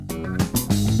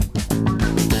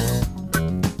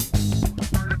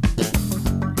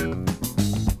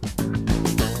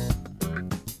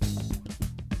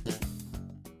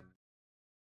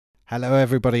Hello,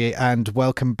 everybody, and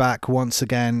welcome back once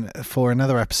again for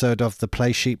another episode of the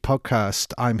Play Sheet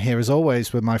podcast. I'm here as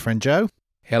always with my friend Joe.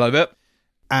 Hello there.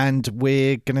 And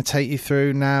we're going to take you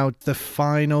through now the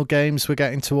final games we're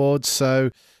getting towards.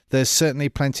 So there's certainly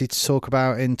plenty to talk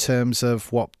about in terms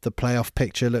of what the playoff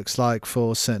picture looks like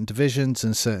for certain divisions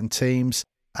and certain teams,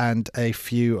 and a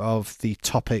few of the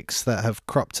topics that have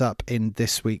cropped up in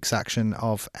this week's action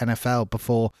of NFL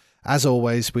before, as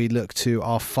always, we look to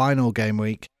our final game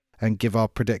week and give our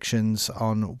predictions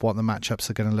on what the matchups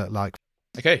are going to look like.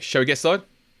 Okay, shall we get started?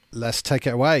 Let's take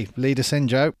it away. Lead us in,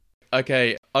 Joe.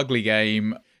 Okay, ugly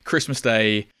game. Christmas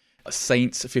Day,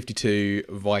 Saints 52,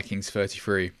 Vikings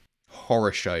 33.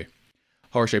 Horror show.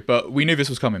 But we knew this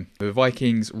was coming. The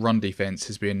Vikings' run defense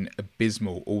has been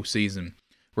abysmal all season,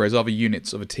 whereas other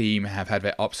units of a team have had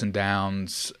their ups and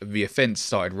downs. The offense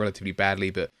started relatively badly,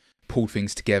 but pulled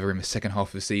things together in the second half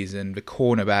of the season. The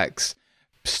cornerbacks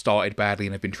started badly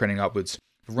and have been trending upwards.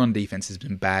 The run defense has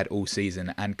been bad all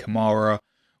season, and Kamara,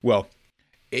 well,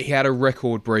 he had a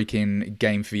record-breaking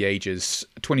game for the ages.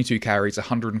 22 carries,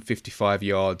 155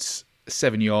 yards,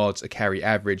 7 yards a carry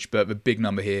average, but the big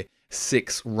number here,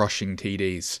 6 rushing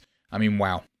TDs. I mean,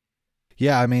 wow.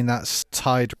 Yeah, I mean, that's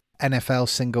tied NFL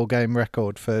single-game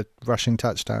record for rushing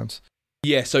touchdowns.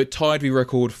 Yeah, so it tied the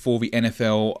record for the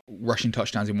NFL rushing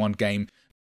touchdowns in one game.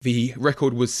 The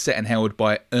record was set and held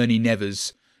by Ernie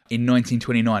Nevers in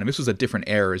 1929. And this was a different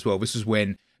era as well. This was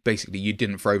when basically you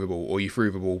didn't throw the ball, or you threw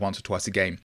the ball once or twice a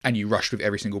game, and you rushed with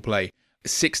every single play.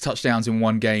 6 touchdowns in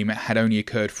one game had only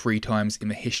occurred 3 times in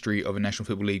the history of the National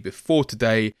Football League before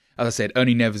today. As I said,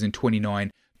 Ernie Nevers in 29,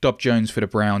 Dub Jones for the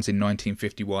Browns in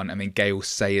 1951, and then Gale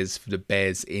Sayers for the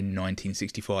Bears in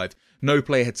 1965. No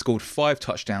player had scored 5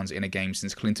 touchdowns in a game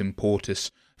since Clinton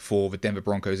Portis for the Denver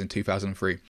Broncos in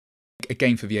 2003. A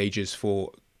game for the ages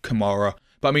for Kamara.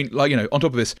 But I mean, on top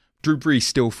of this, Drew Brees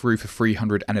still threw for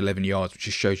 311 yards, which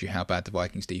just shows you how bad the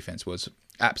Vikings defense was.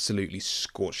 Absolutely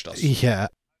scorched us. Yeah.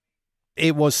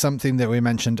 It was something that we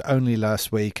mentioned only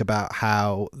last week about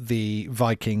how the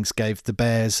Vikings gave the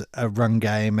Bears a run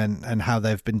game and how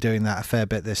they've been doing that a fair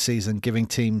bit this season, giving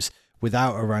teams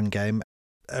without a run game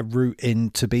a route in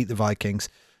to beat the Vikings.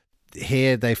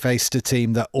 Here they faced a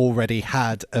team that already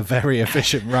had a very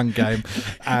efficient run game,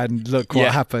 and look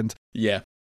what happened. Yeah.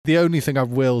 The only thing I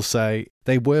will say,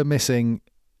 they were missing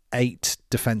 8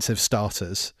 defensive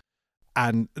starters,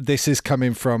 and this is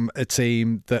coming from a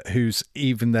team whose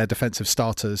even their defensive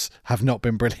starters have not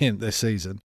been brilliant this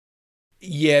season.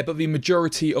 Yeah, but the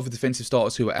majority of the defensive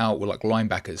starters who were out were like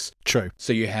linebackers. True.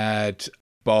 So you had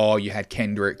Barr, you had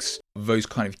Kendricks, those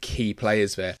kind of key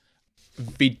players there.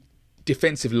 The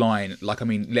defensive line,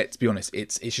 let's be honest,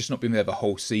 it's just not been there the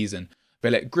whole season.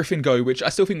 They let Griffin go, which I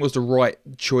still think was the right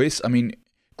choice. I mean,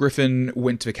 Griffin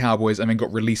went to the Cowboys and then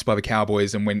got released by the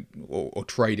Cowboys and went, or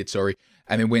traded,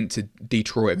 and then went to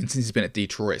Detroit. And since he's been at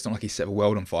Detroit, it's not like he set the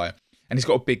world on fire. And he's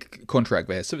got a big contract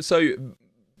there. So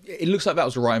it looks like that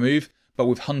was the right move. But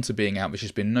with Hunter being out, there's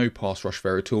just been no pass rush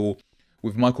there at all.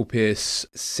 With Michael Pierce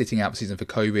sitting out the season for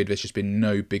COVID, there's just been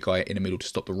no big guy in the middle to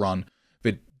stop the run.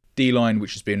 The D-line,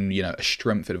 which has been, a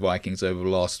strength for the Vikings over the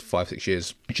last 5-6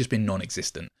 years, it's just been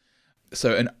non-existent.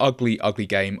 So an ugly, ugly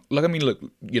game.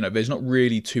 There's not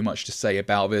really too much to say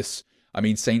about this. I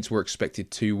mean, Saints were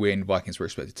expected to win. Vikings were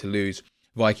expected to lose.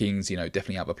 Vikings,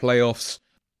 definitely out of the playoffs.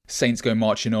 Saints go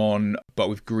marching on, but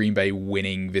with Green Bay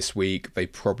winning this week, they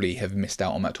probably have missed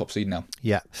out on that top seed now.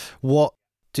 Yeah. What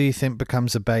do you think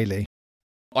becomes of Bailey?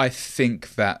 I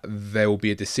think that there will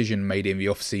be a decision made in the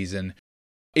off-season.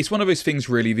 It's one of those things,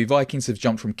 really. The Vikings have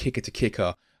jumped from kicker to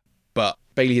kicker, but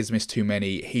Bailey has missed too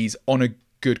many. He's on a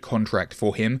good contract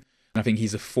for him. I think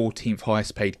he's the 14th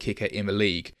highest paid kicker in the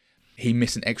league. He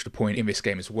missed an extra point in this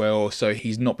game as well, so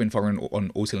he's not been firing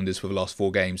on all cylinders for the last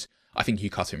 4 games. I think you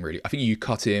cut him, really. I think you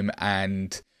cut him,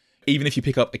 and even if you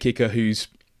pick up a kicker who's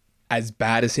as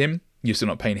bad as him, you're still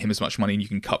not paying him as much money, and you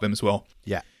can cut them as well.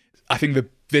 Yeah. I think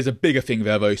there's a bigger thing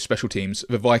there, though, special teams.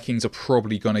 The Vikings are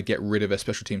probably going to get rid of their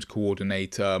special teams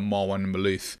coordinator, Marwan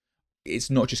Malouf. It's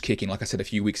not just kicking, like I said a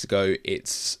few weeks ago.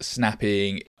 It's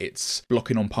snapping, it's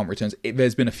blocking on punt returns.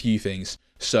 There's been a few things.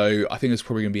 So I think there's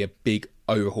probably going to be a big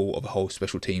overhaul of the whole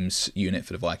special teams unit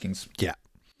for the Vikings. Yeah.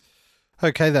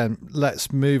 Okay, then,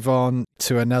 let's move on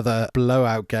to another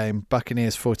blowout game.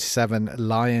 Buccaneers 47,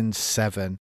 Lions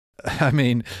 7. I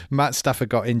mean, Matt Stafford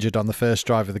got injured on the first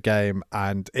drive of the game,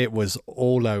 and it was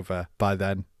all over by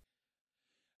then.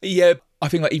 Yeah, I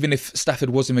think even if Stafford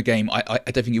was in the game, I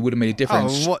don't think it would have made a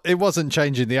difference. It wasn't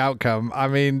changing the outcome. I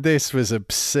mean, this was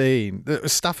obscene.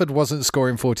 Stafford wasn't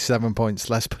scoring 47 points,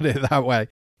 let's put it that way.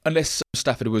 Unless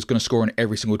Stafford was going to score on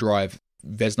every single drive,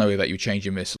 there's no way that you're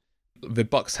changing this. The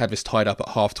Bucks had this tied up at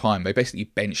halftime. They basically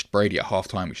benched Brady at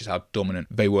halftime, which is how dominant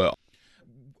they were.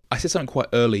 I said something quite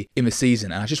early in the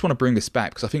season, and I just want to bring this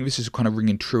back because I think this is kind of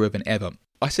ringing truer than ever.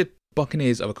 I said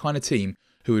Buccaneers are the kind of team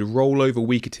who would roll over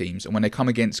weaker teams, and when they come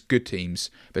against good teams,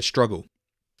 they struggle.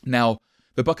 Now,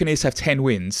 the Buccaneers have 10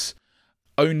 wins.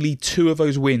 Only 2 of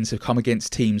those wins have come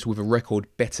against teams with a record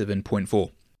better than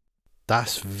 0.4.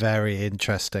 That's very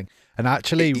interesting. And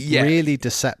actually really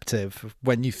deceptive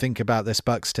when you think about this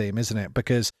Bucks team, isn't it?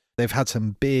 Because they've had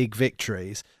some big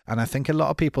victories. And I think a lot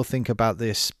of people think about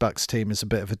this Bucks team as a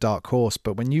bit of a dark horse.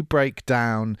 But when you break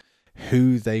down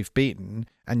who they've beaten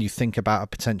and you think about a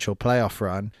potential playoff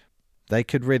run, they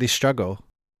could really struggle.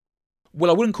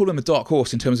 Well, I wouldn't call them a dark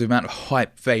horse in terms of the amount of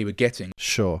hype they were getting.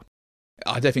 Sure.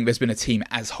 I don't think there's been a team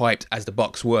as hyped as the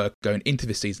Bucks were going into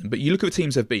this season. But you look at the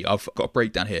teams they've beat. I've got a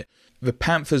breakdown here. The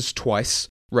Panthers twice,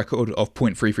 record of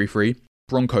 .333.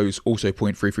 Broncos also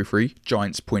 .333.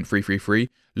 Giants .333.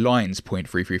 Lions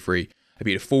 .333. They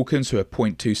beat the Falcons, who are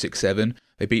 .267.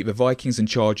 They beat the Vikings and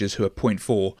Chargers, who are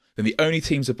 .4. Then the only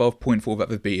teams above .4 that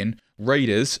they've beaten,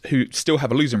 Raiders, who still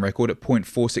have a losing record at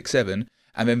 .467.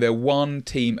 And then their one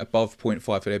team above .5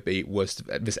 that they beat was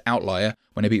this outlier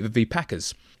when they beat the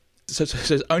Packers. So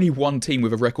there's only one team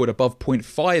with a record above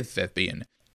 .5 they've beaten.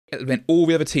 Then all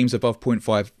the other teams above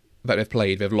 .5 that they've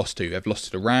played, they've lost to. They've lost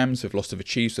to the Rams, they've lost to the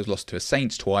Chiefs, they've lost to the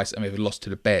Saints twice, and they've lost to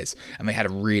the Bears. And they had a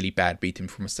really bad beating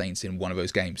from the Saints in one of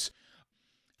those games.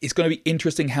 It's going to be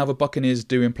interesting how the Buccaneers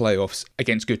do in playoffs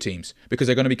against good teams, because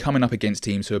they're going to be coming up against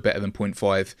teams who are better than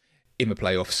 .5 in the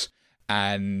playoffs.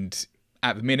 And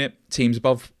at the minute, teams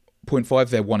above .5,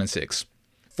 they're 1-6.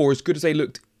 For as good as they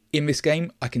looked in this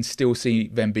game, I can still see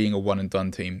them being a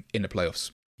one-and-done team in the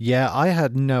playoffs. Yeah, I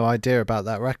had no idea about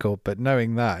that record, but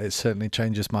knowing that, it certainly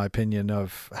changes my opinion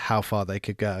of how far they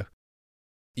could go.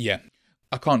 Yeah,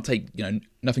 I can't take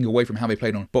nothing away from how they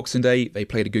played on Boxing Day. They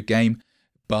played a good game,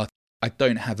 but I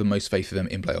don't have the most faith in them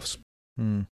in playoffs.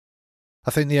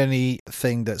 I think the only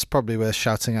thing that's probably worth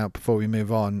shouting out before we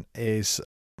move on is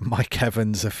Mike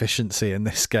Evans' efficiency in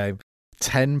this game.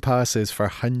 10 passes for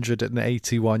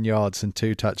 181 yards and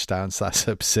 2 touchdowns. That's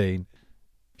obscene.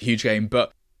 Huge game,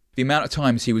 but the amount of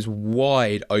times he was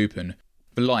wide open,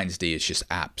 the Lions D is just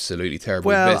absolutely terrible.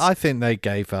 Well, I think they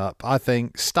gave up. I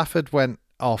think Stafford went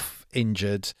off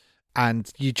injured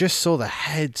and you just saw the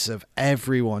heads of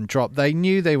everyone drop. They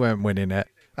knew they weren't winning it.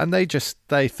 And they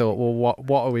thought, well,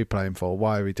 what are we playing for?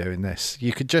 Why are we doing this?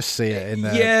 You could just see it in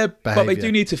their behaviour. But they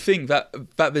do need to think that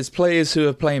there's players who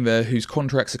are playing there whose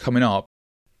contracts are coming up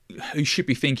who should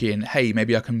be thinking, hey,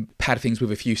 maybe I can pad things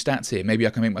with a few stats here. Maybe I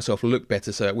can make myself look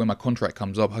better so that when my contract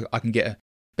comes up, I can get a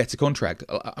better contract.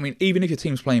 I mean, even if your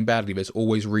team's playing badly, there's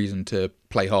always reason to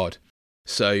play hard.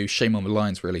 So shame on the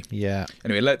Lions, really. Yeah.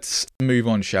 Anyway, let's move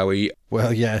on, shall we?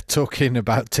 Well, yeah, talking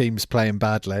about teams playing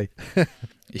badly.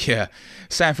 Yeah.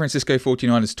 San Francisco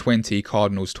 49ers 20,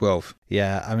 Cardinals 12.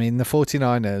 Yeah, I mean, the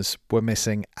 49ers were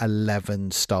missing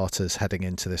 11 starters heading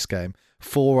into this game.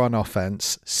 4 on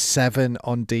offense, 7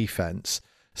 on defense.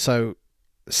 So,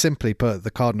 simply put,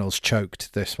 the Cardinals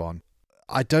choked this one.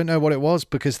 I don't know what it was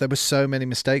because there were so many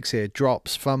mistakes here.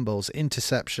 Drops, fumbles,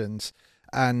 interceptions.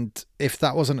 And if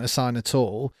that wasn't a sign at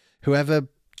all, whoever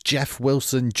Jeff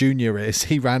Wilson Jr. is,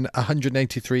 he ran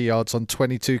 183 yards on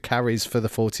 22 carries for the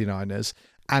 49ers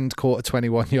and caught a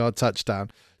 21-yard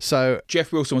touchdown. So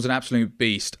Jeff Wilson was an absolute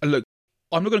beast. Look,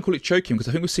 I'm not going to call it choking because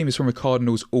I think we've seen this from the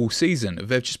Cardinals all season.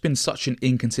 They've just been such an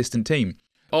inconsistent team.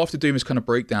 After doing this kind of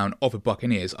breakdown of the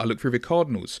Buccaneers, I looked through the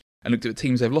Cardinals and looked at the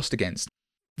teams they've lost against.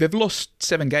 They've lost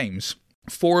 7 games.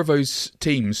 4 of those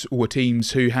teams were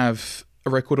teams who have a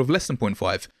record of less than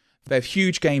 0.5. They have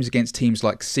huge games against teams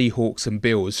like Seahawks and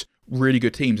Bills, really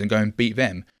good teams, and go and beat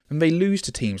them. And they lose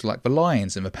to teams like the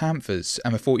Lions and the Panthers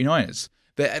and the 49ers.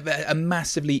 They're a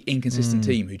massively inconsistent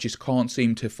team who just can't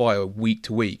seem to fire week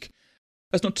to week.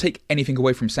 Let's not take anything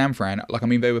away from San Fran.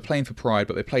 They were playing for pride,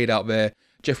 but they played out there.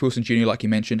 Jeff Wilson Jr., like you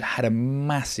mentioned, had a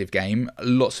massive game,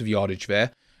 lots of yardage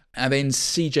there. And then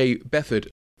CJ Beathard,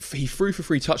 he threw for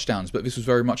 3 touchdowns, but this was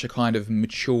very much a kind of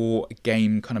mature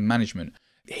game kind of management.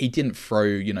 He didn't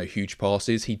throw, huge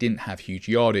passes. He didn't have huge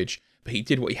yardage, but he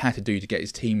did what he had to do to get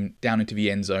his team down into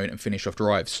the end zone and finish off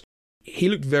drives. He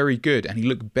looked very good, and he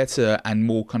looked better and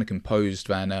more kind of composed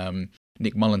than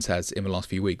Nick Mullins has in the last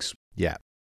few weeks. Yeah.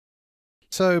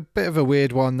 So, bit of a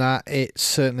weird one that. It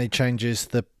certainly changes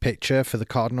the picture for the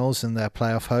Cardinals and their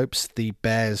playoff hopes. The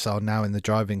Bears are now in the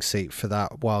driving seat for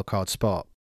that wildcard spot.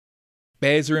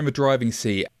 Bears are in the driving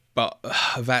seat, but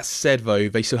that said, though,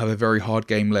 they still have a very hard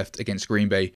game left against Green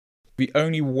Bay. The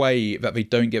only way that they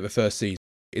don't get the first seed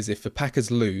is if the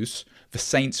Packers lose, the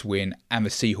Saints win, and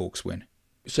the Seahawks win.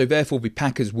 So therefore, the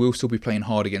Packers will still be playing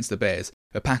hard against the Bears.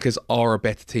 The Packers are a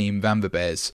better team than the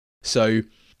Bears. So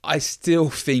I still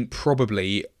think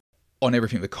probably on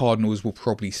everything, the Cardinals will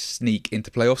probably sneak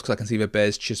into playoffs because I can see the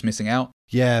Bears just missing out.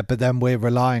 Yeah, but then we're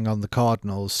relying on the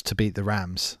Cardinals to beat the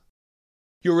Rams.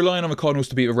 You're relying on the Cardinals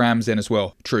to beat the Rams then as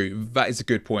well. True, that is a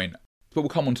good point. But we'll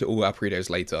come on to all our previews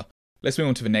later. Let's move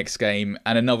on to the next game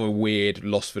and another weird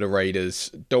loss for the Raiders.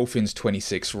 Dolphins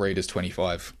 26, Raiders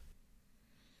 25.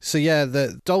 So yeah,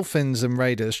 the Dolphins and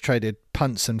Raiders traded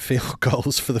punts and field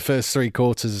goals for the first 3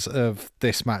 quarters of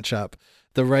this matchup.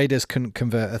 The Raiders couldn't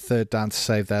convert a third down to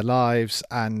save their lives,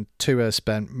 and Tua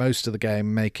spent most of the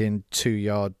game making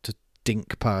 2-yard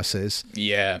dink passes.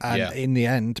 Yeah, and in the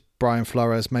end, Brian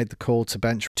Flores made the call to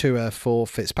bench Tua for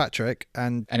Fitzpatrick,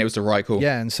 and it was the right call.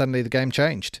 Yeah, and suddenly the game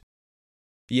changed.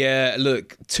 Yeah,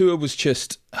 look, Tua was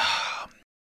just...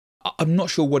 I'm not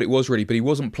sure what it was really, but he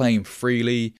wasn't playing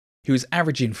freely. He was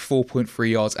averaging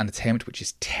 4.3 yards an attempt, which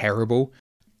is terrible.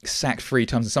 Sacked 3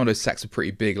 times, and some of those sacks were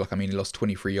pretty big. He lost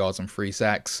 23 yards on 3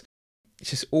 sacks.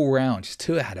 It's just all round. Just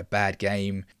Tua had a bad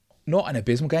game. Not an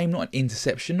abysmal game, not an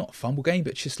interception, not a fumble game,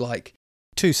 but just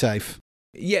too safe.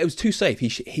 Yeah, it was too safe. He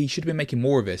should have been making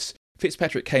more of this.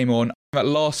 Fitzpatrick came on. That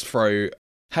last throw,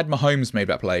 had Mahomes made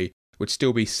that play, would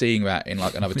still be seeing that in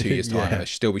another 2 years' time. They'd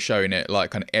still be showing it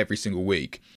kind of every single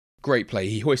week. Great play.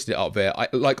 He hoisted it up there.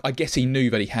 I guess he knew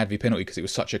that he had the penalty because it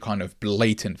was such a kind of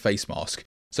blatant face mask.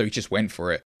 So he just went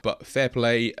for it. But fair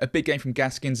play. A big game from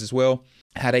Gaskins as well.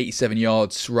 Had 87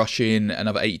 yards rushing,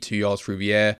 another 82 yards through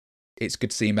the air. It's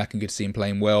good to see him back and good to see him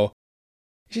playing well.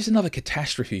 It's just another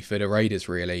catastrophe for the Raiders,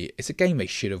 really. It's a game they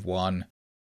should have won.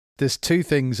 There's 2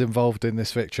 things involved in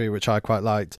this victory, which I quite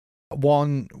liked.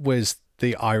 One was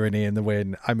the irony in the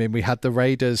win. I mean, we had the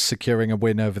Raiders securing a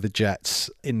win over the Jets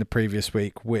in the previous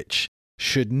week, which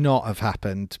should not have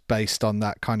happened based on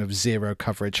that kind of zero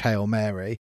coverage Hail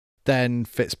Mary. Then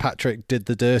Fitzpatrick did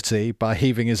the dirty by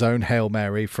heaving his own Hail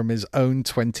Mary from his own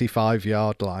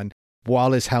 25-yard line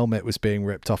while his helmet was being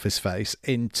ripped off his face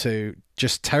into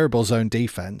just terrible zone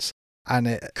defense. And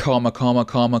it... Karma,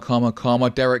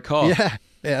 Derek Carr. Yeah,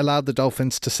 it allowed the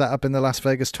Dolphins to set up in the Las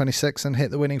Vegas 26 and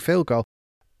hit the winning field goal.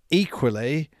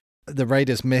 Equally, the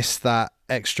Raiders missed that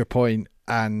extra point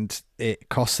and it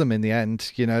cost them in the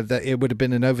end. That it would have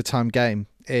been an overtime game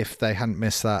if they hadn't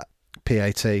missed that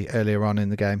PAT earlier on in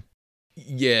the game.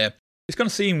 Yeah, it's kind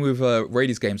of seen with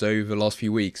Raiders games over the last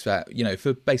few weeks that,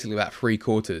 for basically about 3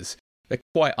 quarters, they're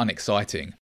quite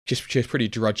unexciting. Just pretty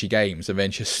drudgy games, and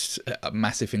then just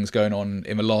massive things going on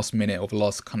in the last minute or the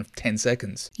last kind of 10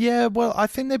 seconds. Yeah, well, I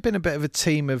think they've been a bit of a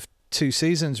team of 2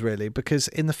 seasons, really, because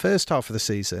in the first half of the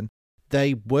season,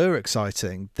 they were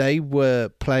exciting. They were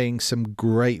playing some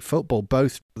great football,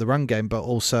 both the run game, but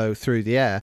also through the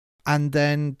air. And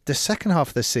then the second half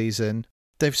of the season,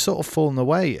 they've sort of fallen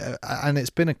away, and it's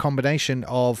been a combination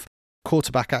of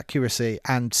quarterback accuracy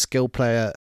and skill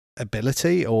player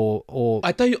ability, or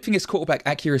I don't think it's quarterback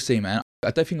accuracy, man.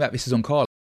 I don't think that this is on Carl.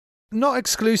 Not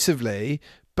exclusively,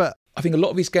 but I think a lot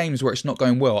of these games where it's not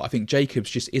going well, I think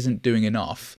Jacobs just isn't doing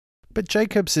enough. But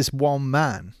Jacobs is one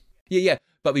man. Yeah,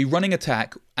 but the running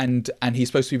attack, and he's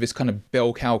supposed to be this kind of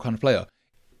bell cow kind of player.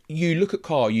 You look at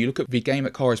Carr, you look at the game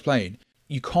that Carr is playing,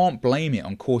 you can't blame it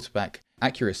on quarterback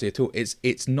accuracy at all.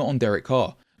 It's not on Derek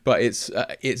Carr, but it's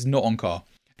not on Carr.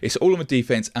 It's all on the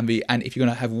defense, and if you're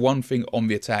going to have one thing on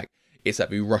the attack, it's that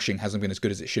the rushing hasn't been as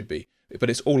good as it should be. But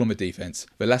it's all on the defense.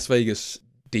 The Las Vegas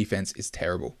defense is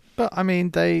terrible. But I mean,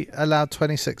 they allowed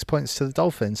 26 points to the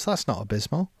Dolphins. That's not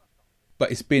abysmal.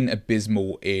 But it's been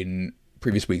abysmal in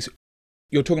previous weeks.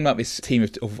 You're talking about this team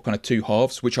of kind of 2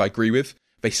 halves, which I agree with.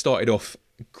 They started off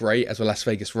great as the Las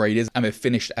Vegas Raiders, and they've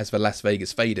finished as the Las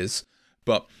Vegas Faders.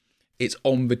 But it's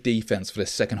on the defense for the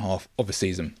second half of the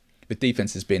season. The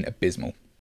defense has been abysmal.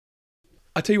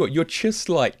 I tell you what, you're just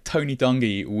like Tony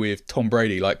Dungy with Tom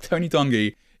Brady. Tony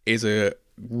Dungy is a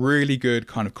really good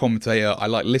kind of commentator. I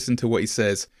listen to what he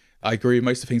says. I agree with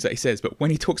most of the things that he says. But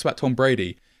when he talks about Tom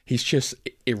Brady, he's just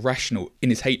irrational in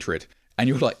his hatred. And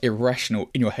you're irrational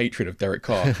in your hatred of Derek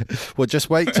Carr. Well, just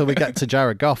wait till we get to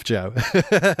Jared Goff, Joe.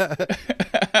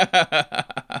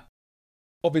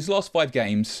 Of his last 5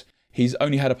 games, he's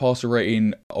only had a passer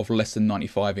rating of less than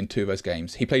 95 in 2 of those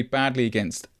games. He played badly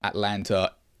against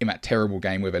Atlanta in that terrible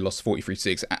game where they lost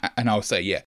 43-6. And I'll say,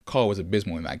 yeah, Carr was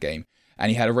abysmal in that game.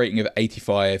 And he had a rating of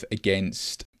 85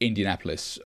 against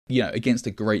Indianapolis, against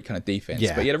a great kind of defense.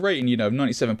 Yeah. But he had a rating, of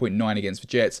 97.9 against the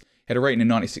Jets. He had a rating of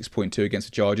 96.2 against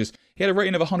the Chargers. He had a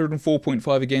rating of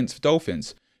 104.5 against the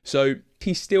Dolphins. So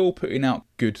he's still putting out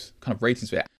good kind of ratings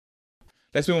for that.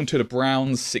 Let's move on to the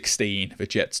Browns 16, the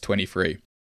Jets 23.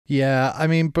 Yeah, I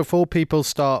mean, before people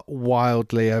start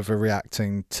wildly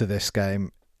overreacting to this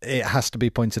game, it has to be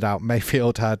pointed out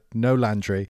Mayfield had no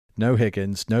Landry, no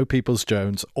Higgins, no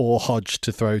Peoples-Jones or Hodge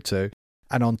to throw to.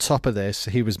 And on top of this,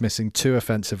 he was missing 2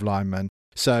 offensive linemen.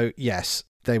 So, yes,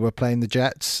 they were playing the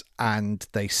Jets and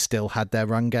they still had their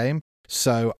run game.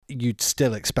 So you'd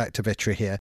still expect a victory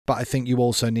here. But I think you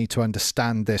also need to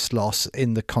understand this loss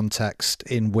in the context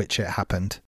in which it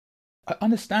happened. I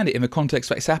understand it in the context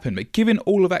that it's happened, but given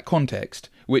all of that context,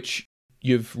 which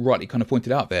you've rightly kind of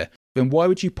pointed out there, then why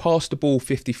would you pass the ball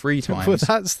 53 times? Well,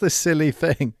 that's the silly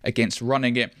thing. Against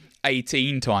running it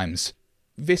 18 times.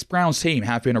 This Browns team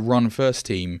have been a run-first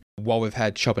team while we've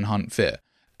had Chubb and Hunt fit,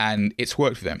 and it's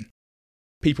worked for them.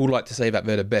 People like to say that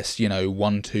they're the best,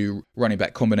 1-2 running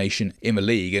back combination in the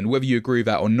league, and whether you agree with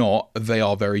that or not, they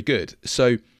are very good.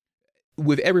 So,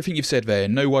 with everything you've said there,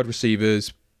 no wide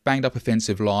receivers, banged up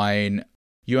offensive line,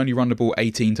 you only run the ball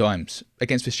 18 times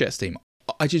against this Jets team.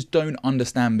 I just don't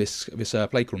understand this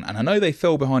play call. And I know they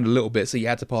fell behind a little bit, so you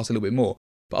had to pass a little bit more.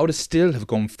 But I would have still have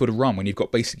gone for the run when you've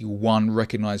got basically one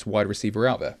recognised wide receiver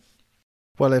out there.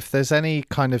 Well, if there's any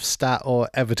kind of stat or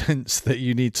evidence that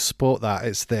you need to support that,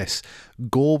 it's this.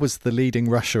 Gore was the leading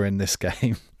rusher in this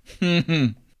game.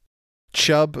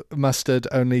 Chubb mustered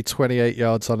only 28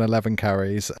 yards on 11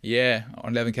 carries. Yeah,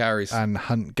 on 11 carries. And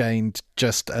Hunt gained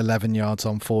just 11 yards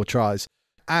on 4 tries.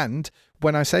 And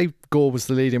when I say Gore was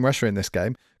the leading rusher in this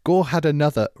game, Gore had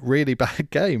another really bad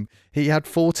game. He had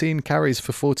 14 carries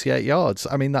for 48 yards.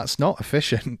 I mean, that's not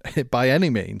efficient by any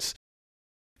means.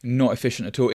 Not efficient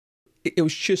at all. It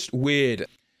was just weird.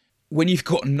 When you've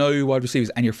got no wide receivers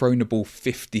and you're throwing the ball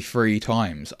 53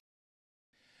 times.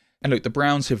 And look, the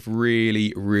Browns have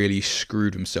really, really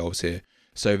screwed themselves here.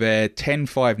 So they're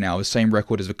 10-5 now, the same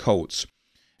record as the Colts.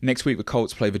 Next week, the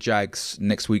Colts play the Jags.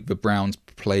 Next week, the Browns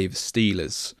play the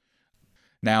Steelers.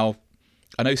 Now,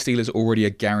 I know Steelers are already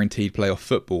a guaranteed playoff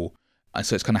football, and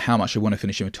so it's kind of how much they want to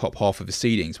finish in the top half of the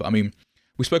seedings. But I mean,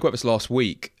 we spoke about this last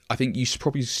week. I think you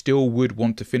probably still would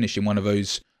want to finish in one of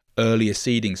those earlier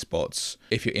seeding spots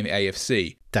if you're in the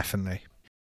AFC. Definitely.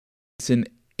 It's an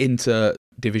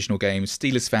inter-divisional game.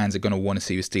 Steelers fans are going to want to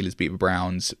see the Steelers beat the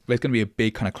Browns. There's going to be a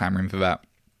big kind of clamouring for that.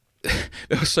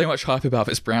 There was so much hype about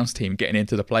this Browns team getting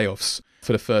into the playoffs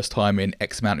for the first time in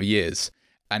X amount of years.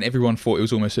 And everyone thought it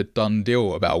was almost a done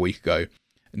deal about a week ago.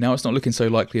 Now it's not looking so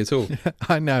likely at all.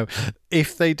 I know.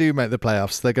 If they do make the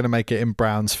playoffs, they're going to make it in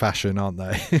Browns fashion, aren't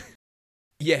they?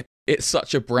 Yeah, it's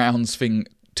such a Browns thing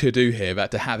to do here,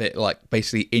 that to have it like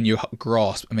basically in your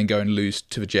grasp and then go and lose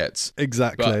to the Jets.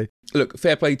 Exactly. But look,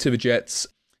 fair play to the Jets.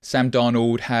 Sam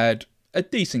Darnold had a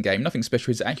decent game, nothing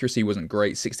special. His accuracy wasn't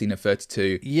great, 16 of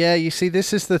 32. Yeah, you see,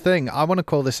 this is the thing. I want to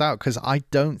call this out because I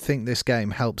don't think this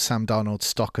game helped Sam Darnold's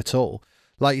stock at all.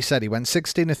 Like you said, he went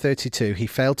 16 of 32. He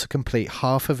failed to complete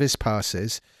half of his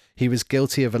passes. He was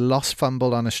guilty of a lost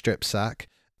fumble on a strip sack,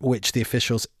 which the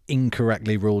officials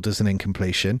incorrectly ruled as an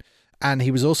incompletion. And he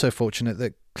was also fortunate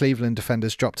that Cleveland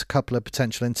defenders dropped a couple of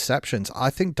potential interceptions. I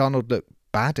think Darnold looked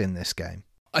bad in this game.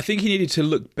 I think he needed to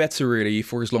look better, really,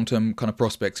 for his long-term kind of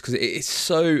prospects, because it's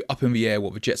so up in the air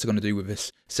what the Jets are going to do with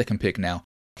this second pick now.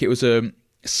 It was a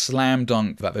slam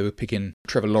dunk that they were picking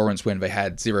Trevor Lawrence when they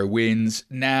had 0 wins.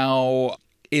 Now,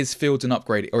 is Fields an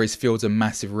upgrade, or is Fields a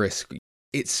massive risk?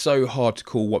 It's so hard to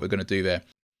call what we're going to do there.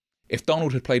 If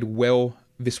Darnold had played well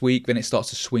this week, then it starts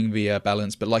to swing the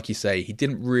balance. But like you say, he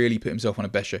didn't really put himself on a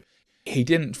best show. He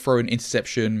didn't throw an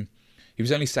interception. He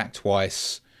was only sacked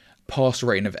twice. Passer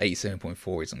rating of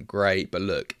 87.4 isn't great, but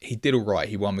look, he did all right.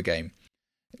 He won the game.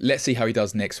 Let's see how he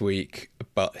does next week,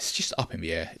 but it's just up in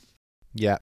the air.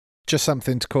 Yeah. Just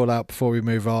something to call out before we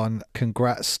move on.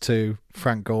 Congrats to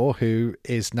Frank Gore, who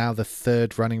is now the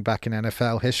 3rd running back in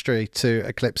NFL history to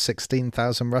eclipse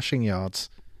 16,000 rushing yards.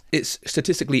 It's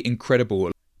statistically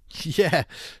incredible. Yeah.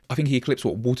 I think he eclipsed,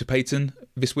 Walter Payton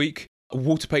this week?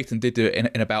 Walter Payton did do it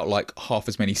in about like half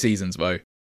as many seasons, though.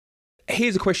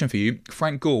 Here's a question for you.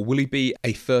 Frank Gore, will he be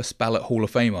a first ballot Hall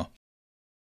of Famer?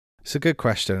 It's a good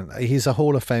question. He's a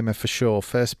Hall of Famer for sure.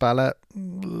 First ballot?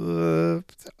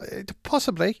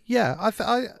 Possibly, yeah.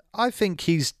 I think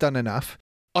he's done enough.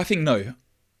 I think no.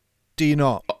 Do you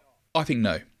not? I think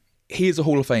no. He is a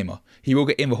Hall of Famer. He will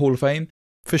get in the Hall of Fame.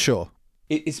 For sure.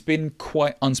 It's been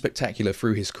quite unspectacular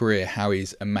through his career how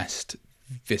he's amassed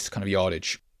this kind of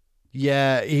yardage.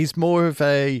 Yeah, he's more of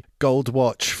a gold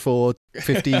watch for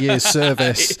 50 years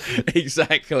service.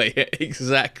 Exactly.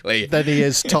 Than he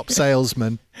is top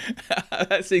salesman.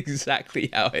 That's exactly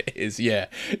how it is, yeah.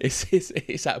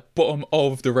 It's at bottom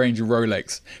of the range of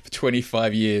Rolex for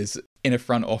 25 years in a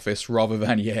front office rather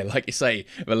than, yeah, like you say,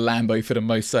 the Lambo for the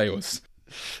most sales.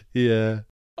 Yeah.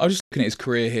 I was just looking at his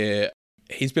career here.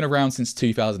 He's been around since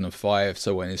 2005,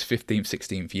 so in his 15th,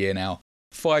 16th year now.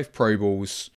 5 Pro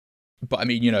Bowls, but I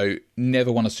mean,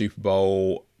 never won a Super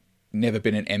Bowl, never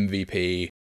been an MVP.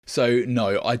 So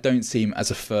no, I don't see him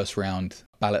as a first round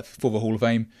ballot for the Hall of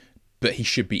Fame, but he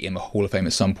should be in the Hall of Fame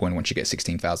at some point once you get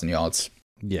 16,000 yards.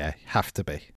 Yeah, have to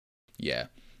be. Yeah.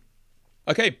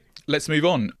 Okay, let's move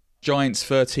on. Giants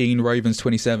 13, Ravens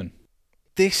 27.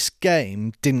 This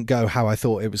game didn't go how I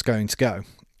thought it was going to go.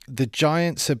 The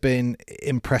Giants have been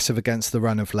impressive against the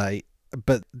run of late,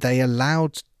 but they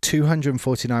allowed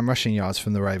 249 rushing yards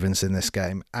from the Ravens in this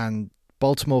game, and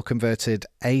Baltimore converted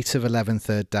 8 of 11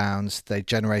 third downs. They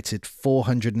generated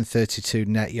 432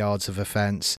 net yards of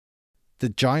offense. The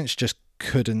Giants just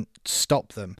couldn't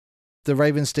stop them. The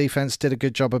Ravens defense did a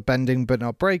good job of bending but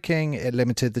not breaking. It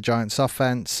limited the Giants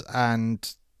offense,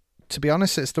 and to be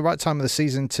honest, it's the right time of the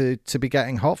season to be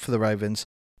getting hot for the Ravens,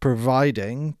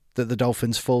 providing that the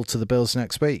Dolphins fall to the Bills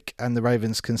next week and the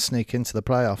Ravens can sneak into the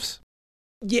playoffs.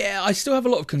 Yeah, I still have a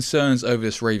lot of concerns over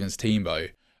this Ravens team, though.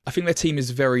 I think their team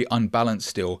is very unbalanced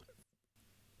still.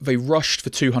 They rushed for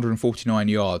 249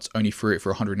 yards, only threw it for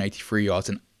 183 yards,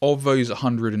 and of those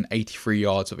 183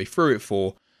 yards that they threw it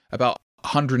for, about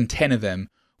 110 of them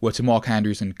were to Mark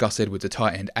Andrews and Gus Edwards, a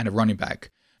tight end and a running back.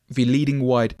 The leading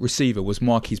wide receiver was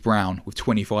Marquise Brown with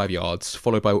 25 yards,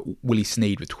 followed by Willie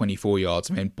Snead with 24 yards,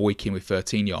 and then Boykin with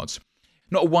 13 yards.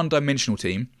 Not a one-dimensional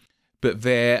team, but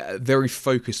they're very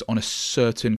focused on a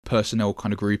certain personnel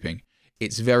kind of grouping.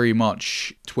 It's very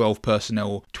much 12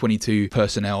 personnel, 22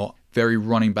 personnel, very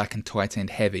running back and tight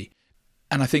end heavy.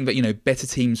 And I think that, better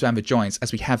teams than the Giants,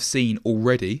 as we have seen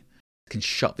already, can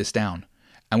shut this down.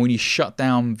 And when you shut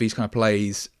down these kind of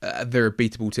plays, they're a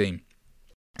beatable team.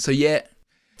 So yeah,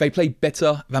 they play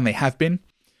better than they have been,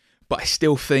 but I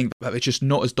still think that they're just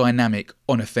not as dynamic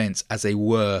on offense as they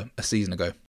were a season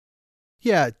ago.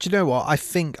 Yeah, do you know what? I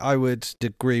think I would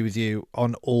agree with you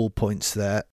on all points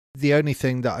there. The only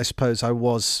thing that I suppose I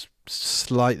was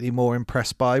slightly more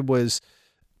impressed by was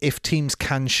if teams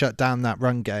can shut down that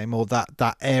run game or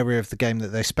that area of the game that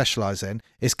they specialise in,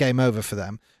 it's game over for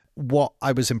them. What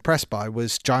I was impressed by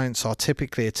was Giants are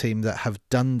typically a team that have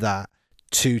done that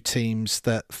to teams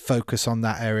that focus on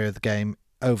that area of the game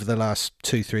over the last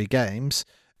 2-3 games,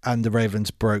 and the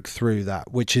Ravens broke through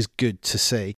that, which is good to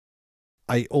see.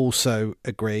 I also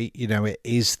agree, it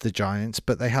is the Giants,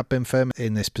 but they have been firm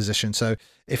in this position. So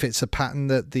if it's a pattern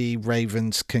that the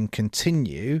Ravens can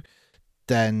continue,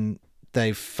 then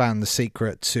they've found the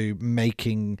secret to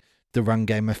making the run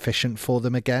game efficient for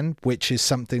them again, which is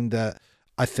something that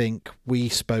I think we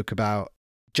spoke about.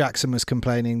 Jackson was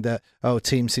complaining that,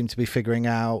 teams seem to be figuring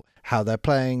out how they're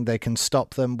playing, they can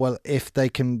stop them. Well, if they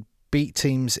can beat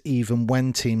teams even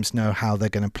when teams know how they're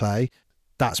going to play,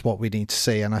 that's what we need to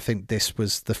see. And I think this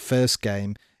was the first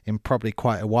game in probably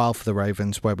quite a while for the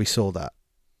Ravens where we saw that.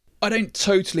 I don't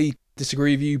totally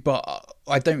disagree with you, but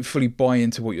I don't fully buy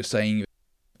into what you're saying.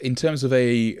 In terms of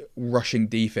a rushing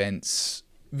defense,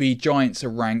 the Giants are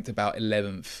ranked about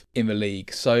 11th in the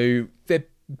league, so they're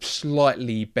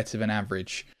slightly better than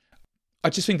average. I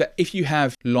just think that if you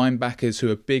have linebackers who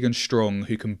are big and strong,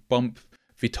 who can bump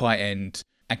the tight end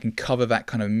and can cover that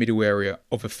kind of middle area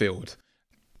of the field,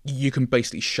 you can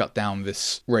basically shut down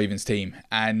this Ravens team.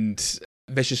 And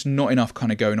there's just not enough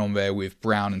kind of going on there with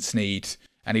Brown and Snead,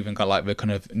 and even kind of like the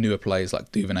kind of newer players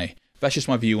like Duvernay. That's just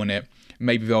my view on it.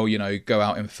 Maybe they'll, go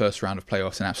out in the first round of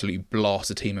playoffs and absolutely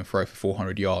blast a team and throw for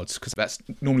 400 yards, because that's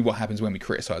normally what happens when we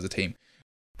criticise a team.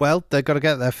 Well, they've got to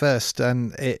get there first,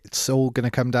 and it's all going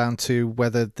to come down to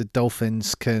whether the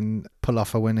Dolphins can pull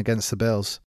off a win against the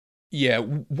Bills. Yeah,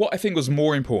 what I think was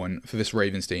more important for this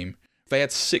Ravens team, they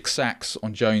had 6 sacks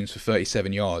on Jones for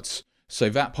 37 yards. So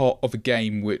that part of the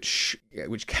game which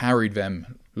carried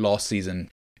them last season,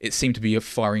 it seemed to be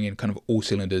firing in kind of all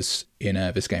cylinders in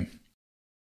this game.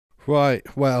 Right,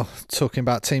 well, talking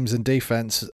about teams and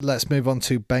defense, let's move on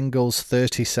to Bengals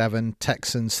 37,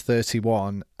 Texans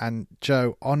 31. And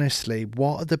Joe, honestly,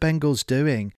 what are the Bengals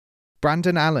doing?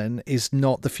 Brandon Allen is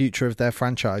not the future of their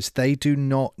franchise. They do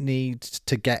not need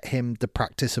to get him the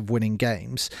practice of winning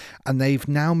games. And they've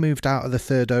now moved out of the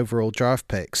 3rd overall draft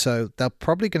pick. So they're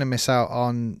probably going to miss out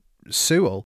on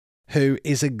Sewell, who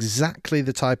is exactly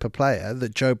the type of player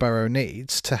that Joe Burrow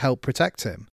needs to help protect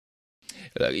him.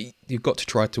 You've got to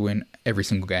try to win every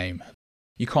single game.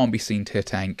 You can't be seen to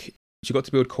tank. You've got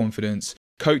to build confidence.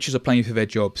 Coaches are playing for their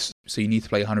jobs, so you need to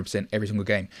play 100% every single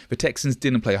game. The Texans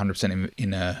didn't play 100%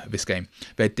 in this game.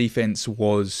 Their defense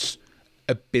was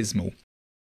abysmal.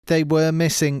 They were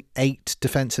missing 8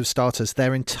 defensive starters.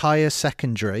 Their entire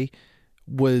secondary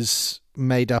was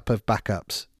made up of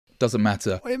backups. Doesn't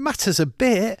matter. Well, it matters a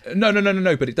bit. No,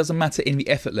 but it doesn't matter in the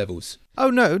effort levels. Oh,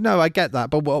 no, I get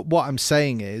that. But what I'm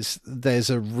saying is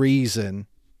there's a reason.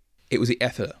 It was the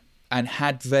effort. And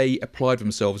had they applied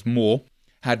themselves more,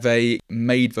 had they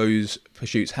made those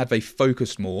pursuits, had they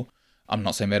focused more, I'm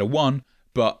not saying they'd have won,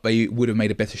 but they would have made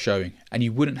a better showing. And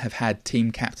you wouldn't have had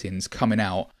team captains coming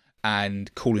out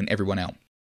and calling everyone out.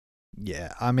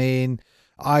 Yeah, I mean,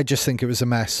 I just think it was a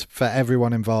mess for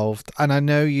everyone involved. And I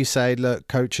know you say, look,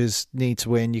 coaches need to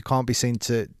win. You can't be seen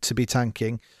to be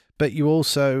tanking. But you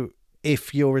also,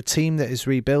 if you're a team that is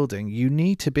rebuilding, you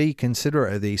need to be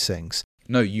considerate of these things.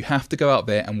 No, you have to go out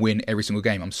there and win every single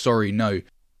game. I'm sorry, no.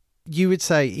 You would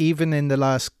say even in the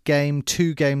last game,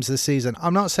 2 games of the season,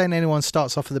 I'm not saying anyone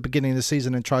starts off at the beginning of the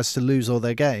season and tries to lose all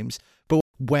their games, but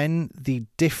when the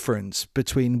difference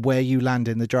between where you land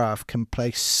in the draft can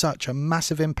play such a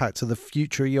massive impact to the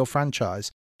future of your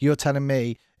franchise, you're telling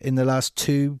me in the last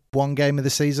 1 game of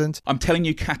the season? I'm telling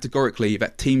you categorically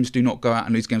that teams do not go out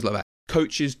and lose games like that.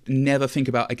 Coaches never think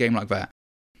about a game like that.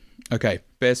 Okay,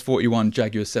 Bears 41,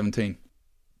 Jaguars 17.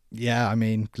 Yeah, I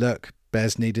mean, look,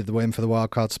 Bears needed the win for the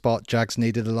wildcard spot. Jags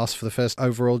needed the loss for the first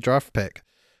overall draft pick.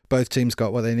 Both teams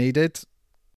got what they needed.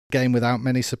 Game without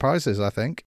many surprises, I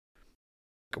think.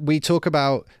 We talk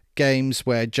about games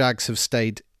where Jags have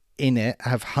stayed in it,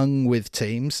 have hung with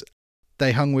teams.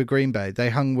 They hung with Green Bay. They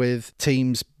hung with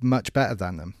teams much better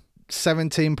than them.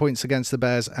 17 points against the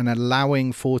Bears and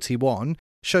allowing 41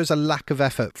 shows a lack of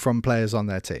effort from players on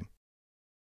their team.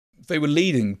 They were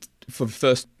leading for the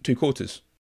first 2 quarters.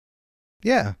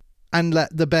 Yeah, and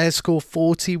let the Bears score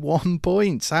 41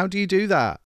 points. How do you do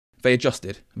that? They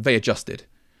adjusted.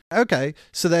 Okay,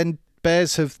 so then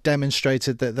Bears have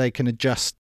demonstrated that they can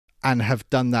adjust and have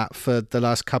done that for the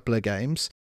last couple of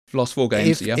games. Last 4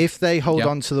 games, yeah. If they hold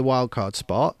on to the wildcard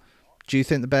spot, do you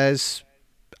think the Bears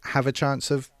have a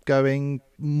chance of going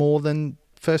more than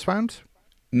first round?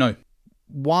 No.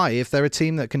 Why? If they're a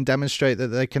team that can demonstrate that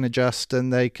they can adjust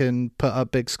and they can put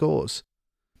up big scores?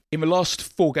 In the last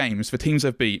 4 games, the teams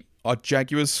they've beat are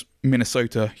Jaguars,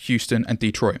 Minnesota, Houston, and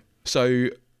Detroit. So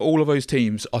all of those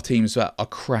teams are teams that are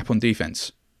crap on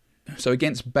defense. So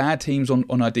against bad teams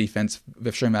on our defense,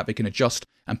 they've shown that they can adjust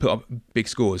and put up big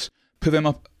scores. Put them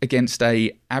up against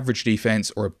a average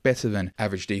defense or a better than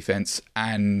average defense,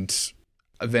 and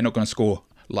they're not going to score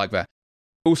like that.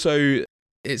 Also,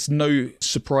 it's no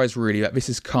surprise really that this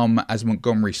has come as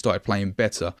Montgomery started playing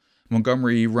better.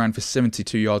 Montgomery ran for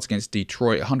 72 yards against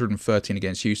Detroit, 113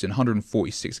 against Houston,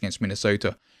 146 against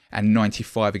Minnesota, and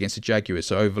 95 against the Jaguars.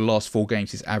 So over the last 4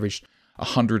 games, he's averaged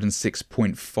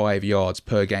 106.5 yards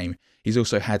per game. He's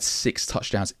also had 6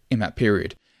 touchdowns in that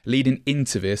period. Leading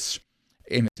into this,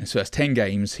 in his first 10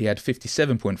 games, he had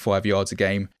 57.5 yards a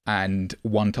game and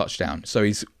 1 touchdown. So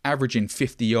he's averaging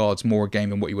 50 yards more a game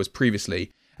than what he was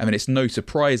previously. And then it's no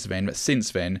surprise then that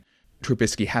since then,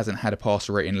 Trubisky hasn't had a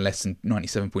passer rating less than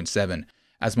 97.7.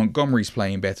 As Montgomery's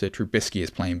playing better, Trubisky is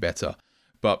playing better.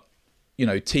 But, you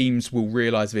know, teams will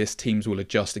realise this, teams will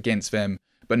adjust against them.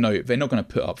 But no, they're not going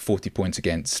to put up 40 points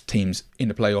against teams in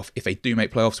the playoff. If they do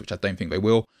make playoffs, which I don't think they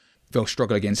will, they'll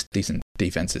struggle against decent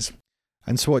defences.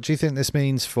 And so what do you think this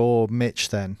means for Mitch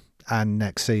then and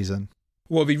next season?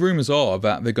 Well, the rumours are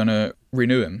that they're going to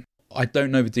renew him. I don't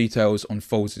know the details on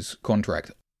Foles'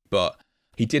 contract, but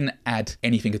he didn't add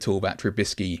anything at all that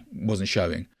Trubisky wasn't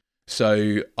showing.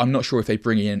 So I'm not sure if they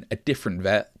bring in a different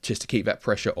vet just to keep that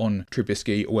pressure on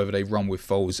Trubisky or whether they run with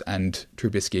Foles and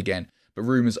Trubisky again. But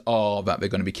rumours are that they're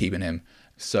going to be keeping him.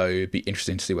 So it'd be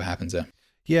interesting to see what happens there.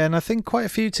 Yeah, and I think quite a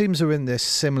few teams are in this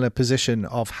similar position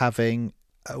of having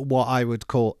what I would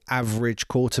call average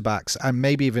quarterbacks, and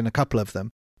maybe even a couple of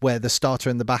them, where the starter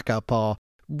and the backup are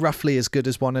roughly as good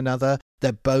as one another.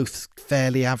 They're both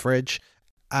fairly average.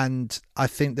 And I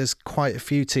think there's quite a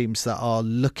few teams that are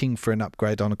looking for an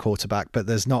upgrade on a quarterback, but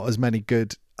there's not as many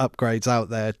good upgrades out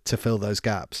there to fill those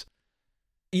gaps.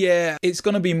 Yeah, it's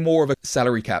going to be more of a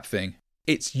salary cap thing.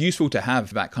 It's useful to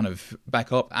have that kind of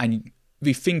backup, and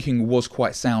the thinking was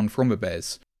quite sound from the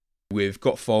Bears. We've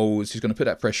got Foles, who's going to put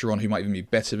that pressure on, who might even be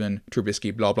better than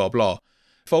Trubisky, blah, blah, blah.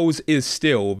 Foles is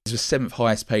still the 7th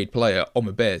highest paid player on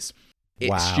the Bears.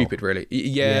 It's stupid, really.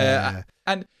 Yeah.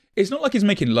 And it's not like he's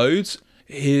making loads.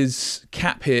 His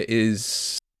cap here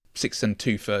is 6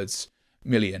 2/3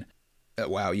 million.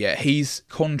 Wow, yeah. He's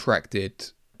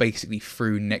contracted basically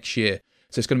through next year.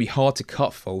 So it's going to be hard to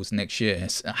cut Foles next year.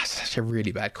 It's such a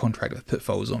really bad contract to put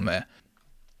Foles on there.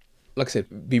 Like I said,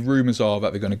 the rumours are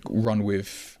that they're going to run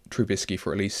with Trubisky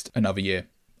for at least another year.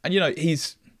 And, you know,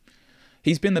 he's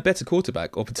been the better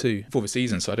quarterback of the two for the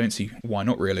season, so I don't see why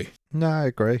not, really. No, I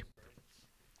agree.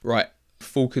 Right.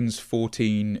 Falcons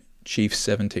 14, Chiefs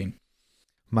 17.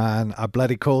 Man, I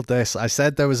bloody called this. I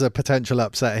said there was a potential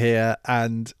upset here,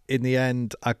 and in the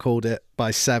end, I called it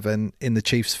by 7 in the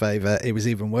Chiefs' favour. It was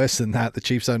even worse than that. The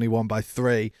Chiefs only won by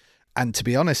 3. And to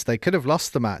be honest, they could have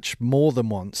lost the match more than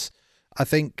once. I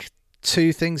think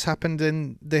 2 things happened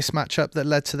in this matchup that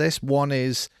led to this. One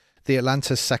is the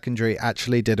Atlanta secondary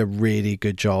actually did a really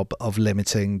good job of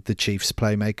limiting the Chiefs'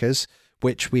 playmakers,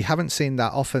 which we haven't seen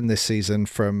that often this season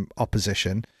from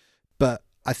opposition. But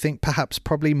I think perhaps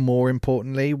probably more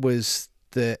importantly was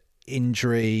the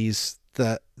injuries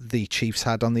that the Chiefs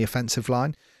had on the offensive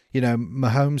line. You know,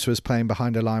 Mahomes was playing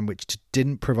behind a line which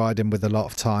didn't provide him with a lot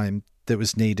of time that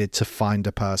was needed to find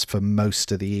a pass for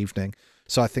most of the evening.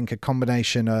 So I think a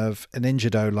combination of an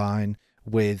injured O-line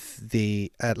with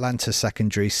the Atlanta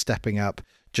secondary stepping up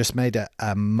just made it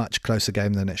a much closer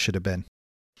game than it should have been.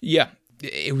 Yeah,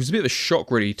 it was a bit of a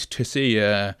shock really to see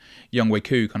Young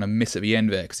Wei-Koo kind of miss at the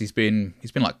end there, because he's been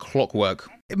like clockwork.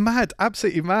 Mad,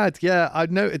 absolutely mad. Yeah, I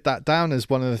noted that down as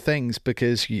one of the things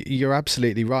because you're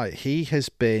absolutely right. He has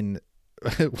been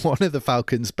one of the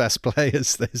Falcons' best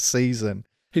players this season.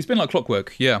 He's been like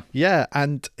clockwork, yeah. Yeah,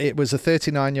 and it was a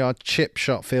 39-yard chip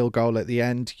shot field goal at the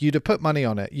end. You'd have put money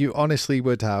on it. You honestly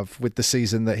would have, with the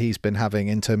season that he's been having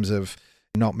in terms of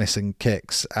not missing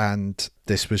kicks. And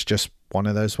this was just one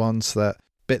of those ones that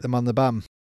bit them on the bum.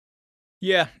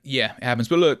 Yeah, it happens.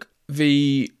 But look,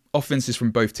 the offenses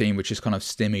from both teams, which is kind of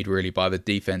stymied really by the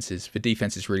defenses. The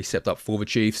defenses really stepped up for the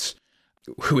Chiefs,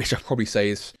 which I'd probably say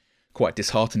is quite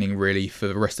disheartening really for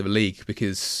the rest of the league,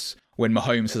 because when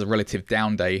Mahomes has a relative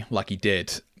down day like he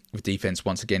did, the defense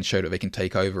once again showed that they can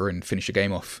take over and finish the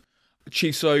game off.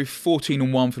 Chiefs, though,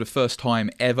 14-1 for the first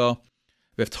time ever.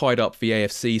 They've tied up the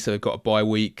AFC, so they've got a bye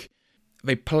week.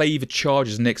 They play the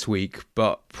Chargers next week,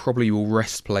 but probably will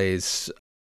rest players.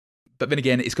 But then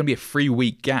again, it's going to be a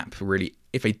 3-week gap, really,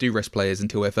 if they do rest players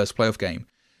until their first playoff game.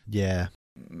 Yeah.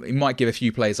 It might give a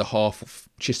few players a half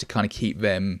just to kind of keep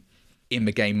them in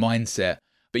the game mindset.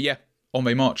 But yeah, on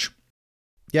they march.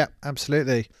 Yeah,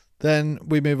 absolutely. Then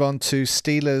we move on to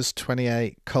Steelers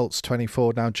 28, Colts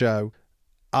 24. Now, Joe,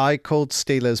 I called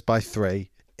Steelers by 3.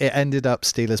 It ended up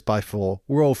Steelers by 4.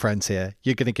 We're all friends here.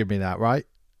 You're going to give me that, right?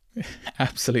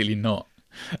 Absolutely not.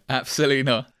 Absolutely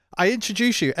not. I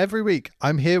introduce you every week.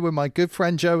 I'm here with my good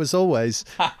friend Joe, as always.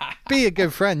 Be a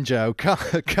good friend, Joe.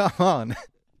 Come on.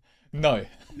 No.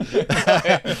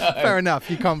 Fair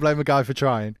enough. You can't blame a guy for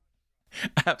trying.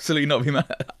 Absolutely not. The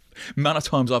amount of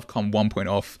times I've come 1 point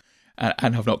off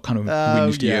and have not kind of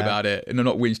whinged to you about it, and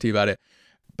not whinged to you about it.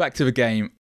 Back to the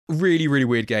game. Really, really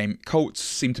weird game. Colts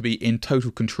seem to be in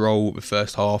total control the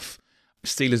first half.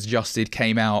 Steelers adjusted,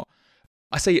 came out.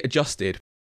 I say adjusted.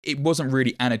 It wasn't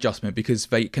really an adjustment because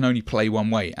they can only play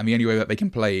one way, and the only way that they can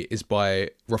play is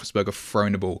by Roethlisberger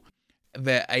throwing the ball.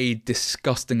 They're a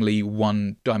disgustingly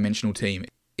one-dimensional team.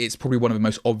 It's probably one of the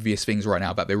most obvious things right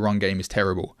now that their run game is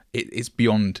terrible. It's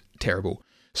beyond terrible.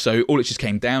 So all it just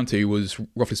came down to was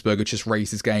Roethlisberger just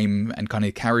raised his game and kind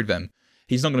of carried them.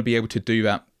 He's not going to be able to do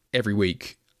that every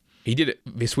week. He did it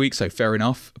this week, so fair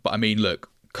enough. But I mean, look,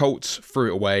 Colts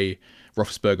threw it away.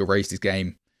 Roethlisberger raised his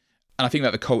game. And I think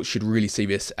that the Colts should really see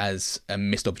this as a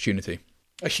missed opportunity.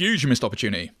 A huge missed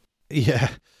opportunity. Yeah,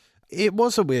 it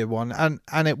was a weird one.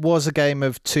 And it was a game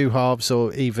of 2 halves,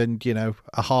 or even,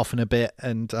 a half and a bit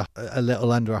and a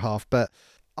little under a half. But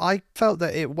I felt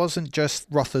that it wasn't just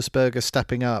Roethlisberger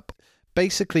stepping up.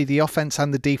 Basically, the offense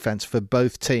and the defense for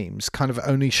both teams kind of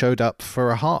only showed up for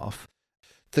a half.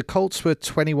 The Colts were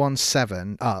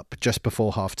 21-7 up just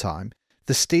before halftime.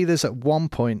 The Steelers at one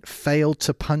point failed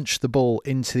to punch the ball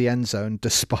into the end zone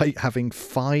despite having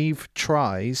 5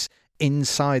 tries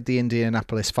inside the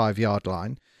Indianapolis 5-yard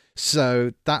line.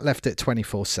 So that left it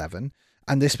 24-7.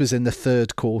 And this was in the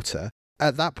third quarter.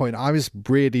 At that point, I was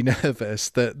really nervous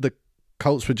that the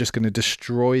Colts were just going to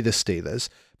destroy the Steelers.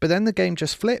 But then the game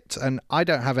just flipped. And I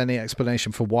don't have any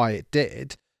explanation for why it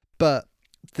did. But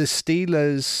the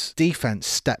Steelers' defense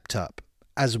stepped up,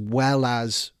 as well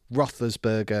as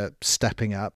Roethlisberger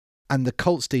stepping up, and the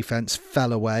Colts defense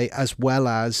fell away, as well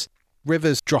as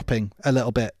Rivers dropping a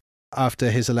little bit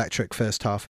after his electric first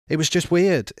half. It was just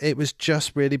weird. It was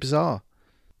just really bizarre.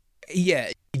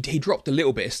 Yeah, he dropped a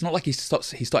little bit. It's not like he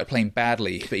started playing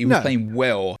badly, but he was playing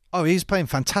well. Oh, he was playing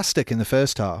fantastic in the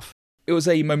first half. It was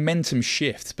a momentum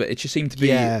shift, but it just seemed to be...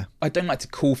 Yeah. I don't like to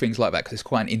call things like that because it's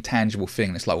quite an intangible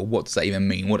thing. It's like, well, what does that even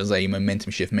mean? What does a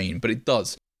momentum shift mean? But it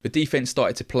does. The defense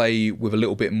started to play with a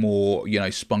little bit more,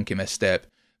 spunk in their step.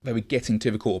 They were getting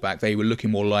to the quarterback. They were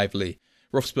looking more lively.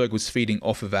 Roethlisberger was feeding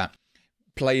off of that.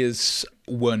 Players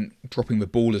weren't dropping the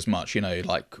ball as much,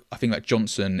 I think that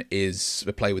Johnson is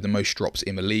the player with the most drops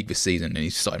in the league this season, and he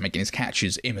started making his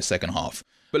catches in the second half.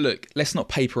 But look, let's not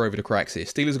paper over the cracks here.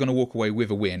 Steelers are going to walk away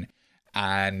with a win,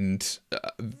 and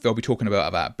they'll be talking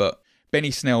about that. But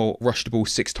Benny Snell rushed the ball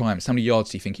 6 times. How many yards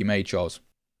do you think he made, Charles?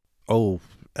 Oh,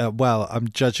 well, I'm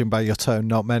judging by your tone,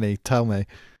 not many. Tell me.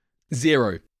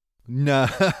 0. No.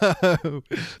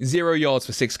 0 yards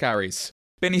for 6 carries.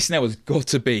 Benny Snell has got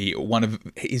to be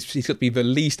he's got to be the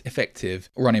least effective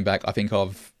running back I think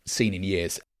I've seen in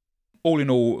years. All in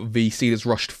all, the Steelers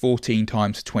rushed 14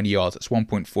 times for 20 yards. That's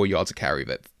 1.4 yards a carry.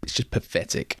 It's just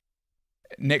pathetic.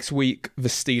 Next week, the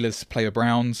Steelers play the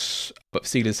Browns, but the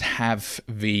Steelers have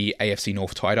the AFC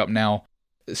North tied up now.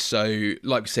 So,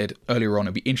 like we said earlier on,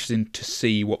 it'll be interesting to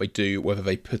see what they do, whether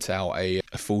they put out a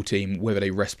full team, whether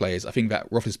they rest players. I think that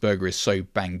Roethlisberger is so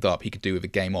banged up, he could do with a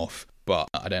game off, but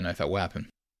I don't know if that will happen.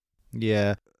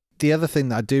 Yeah. The other thing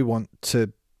that I do want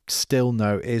to still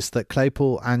note is that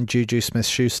Claypool and Juju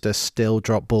Smith-Schuster still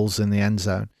drop balls in the end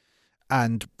zone.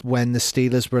 And when the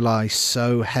Steelers rely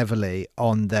so heavily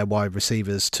on their wide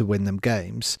receivers to win them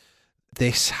games,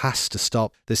 this has to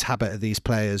stop, this habit of these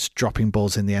players dropping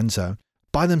balls in the end zone.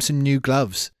 Buy them some new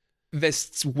gloves.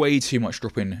 There's way too much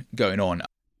dropping going on.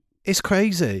 It's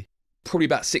crazy. Probably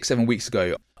about 6-7 weeks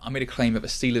ago, I made a claim that the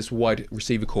Steelers wide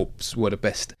receiver corps were the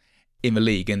best in the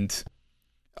league, and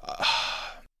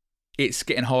it's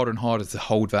getting harder and harder to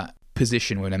hold that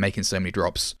position when they're making so many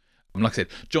drops. And like I said,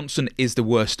 Johnson is the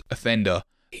worst offender.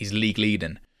 He's league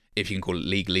leading, if you can call it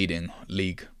league leading,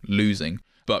 league losing.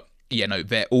 But yeah, no,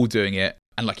 they're all doing it.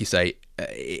 And like you say,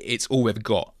 it's all they've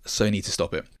got, so they need to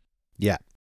stop it. Yeah.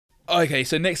 Okay,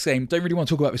 so next game. Don't really want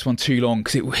to talk about this one too long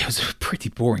because it was a pretty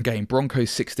boring game. Broncos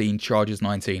 16, Chargers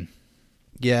 19.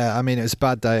 Yeah, I mean, it was a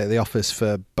bad day at the office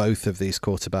for both of these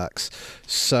quarterbacks.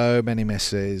 So many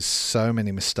misses, so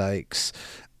many mistakes.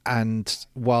 And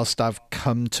whilst I've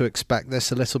come to expect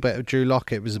this a little bit of Drew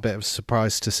Lock, it was a bit of a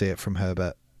surprise to see it from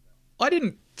Herbert. I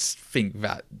didn't think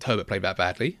that Herbert played that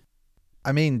badly.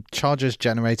 I mean, Chargers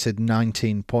generated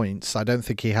 19 points. I don't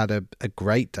think he had a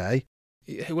great day.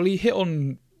 Well, he hit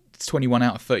on 21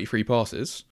 out of 33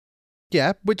 passes.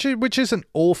 Yeah, which isn't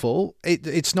awful.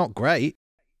 It's not great.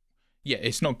 Yeah,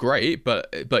 it's not great, but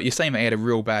you're saying that he had a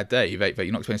real bad day that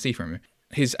you're not expecting to see from him.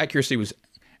 His accuracy was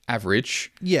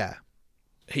average. Yeah.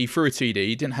 He threw a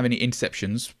TD, didn't have any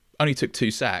interceptions, only took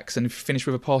 2 sacks, and finished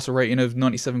with a passer rating of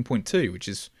 97.2, which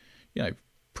is,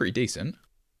 pretty decent.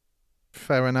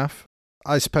 Fair enough.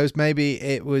 I suppose maybe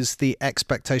it was the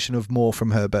expectation of more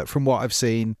from Herbert. From what I've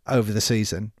seen over the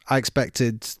season, I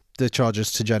expected the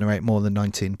Chargers to generate more than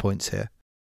 19 points here.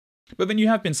 But then you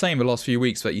have been saying the last few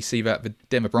weeks that you see that the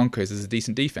Denver Broncos is a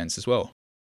decent defense as well.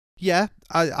 Yeah,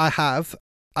 I have.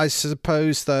 I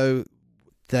suppose, though,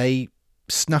 they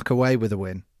snuck away with a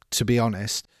win, to be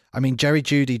honest. I mean, Jerry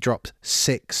Jeudy dropped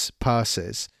 6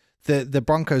 passes. The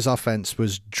Broncos' offense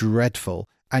was dreadful,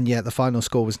 and yet the final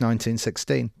score was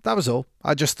 19-16. That was all.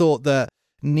 I just thought that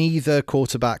neither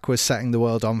quarterback was setting the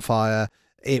world on fire.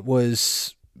 It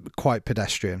was quite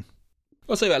pedestrian.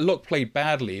 I'll say that Locke played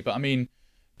badly, but I mean,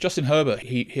 Justin Herbert,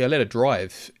 he led a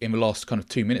drive in the last kind of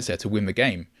 2 minutes there to win the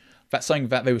game. That's something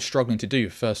that they were struggling to do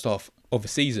first half of the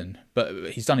season,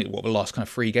 but he's done it, the last kind of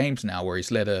 3 games now where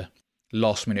he's led a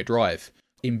last-minute drive.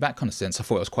 In that kind of sense, I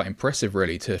thought it was quite impressive,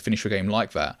 really, to finish a game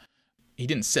like that. He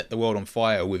didn't set the world on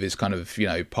fire with his kind of,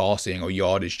 passing or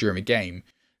yardage during the game,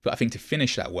 but I think to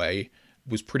finish that way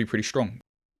was pretty strong.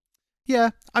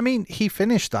 Yeah, I mean, he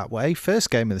finished that way. First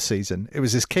game of the season. It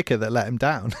was his kicker that let him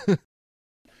down.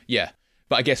 Yeah,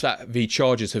 but I guess that the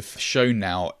Chargers have shown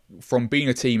now, from being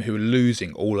a team who were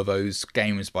losing all of those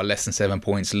games by less than 7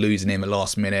 points, losing in the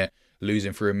last minute,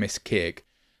 losing through a missed kick,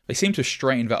 they seem to have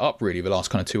straightened that up really the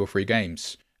last kind of 2 or 3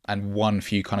 games and won a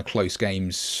few kind of close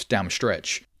games down the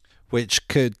stretch. Which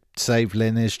could save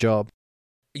Lynn his job.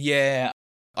 Yeah,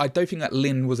 I don't think that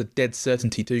Lynn was a dead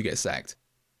certainty to get sacked.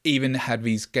 Even had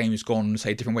these games gone,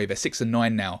 say, a different way, they're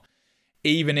 6-9 now.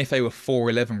 Even if they were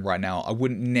 4-11 right now, I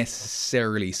wouldn't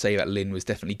necessarily say that Lynn was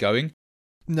definitely going.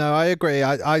 No, I agree.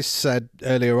 I said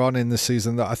earlier on in the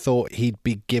season that I thought he'd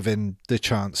be given the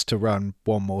chance to run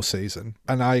one more season.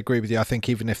 And I agree with you. I think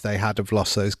even if they had have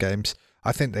lost those games,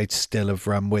 I think they'd still have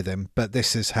run with him. But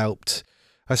this has helped,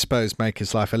 I suppose, make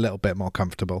his life a little bit more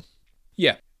comfortable.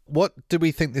 Yeah. What do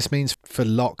we think this means for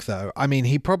Locke, though? I mean,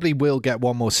 he probably will get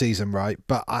one more season, right?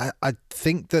 But I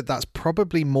think that that's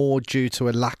probably more due to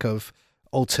a lack of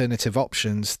alternative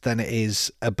options than it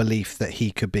is a belief that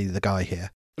he could be the guy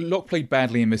here. Locke played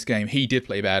badly in this game. He did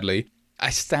play badly.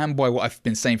 I stand by what I've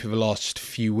been saying for the last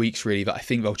few weeks, really, that I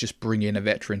think they'll just bring in a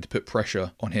veteran to put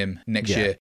pressure on him next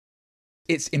year.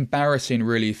 It's embarrassing,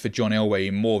 really, for John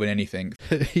Elway more than anything.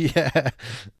 Yeah.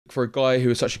 For a guy who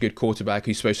is such a good quarterback,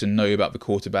 who's supposed to know about the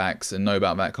quarterbacks and know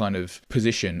about that kind of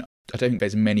position, I don't think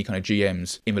there's many kind of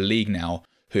GMs in the league now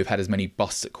who have had as many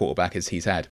busts at quarterback as he's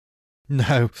had.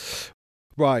 No.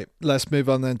 Right, let's move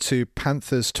on then to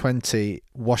Panthers 20,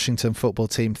 Washington Football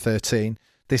Team 13.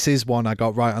 This is one I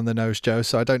got right on the nose, Joe,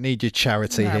 so I don't need your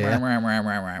charity here.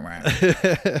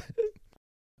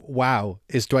 Wow,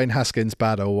 is Dwayne Haskins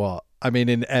bad or what? I mean,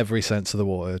 in every sense of the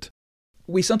word.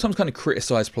 We sometimes kind of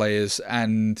criticise players,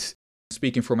 and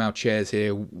speaking from our chairs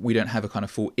here, we don't have a kind of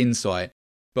full insight.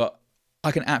 But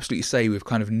I can absolutely say with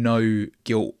kind of no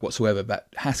guilt whatsoever that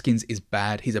Haskins is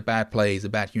bad. He's a bad player. He's a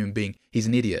bad human being. He's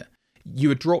an idiot. You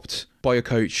were dropped by your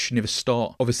coach near the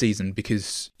start of a season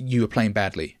because you were playing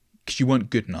badly, because you weren't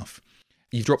good enough.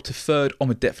 You've dropped to third on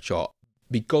the depth chart.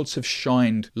 The gods have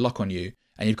shined luck on you,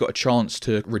 and you've got a chance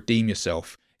to redeem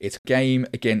yourself. It's a game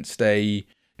against a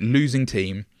losing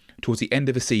team towards the end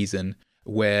of the season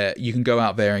where you can go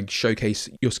out there and showcase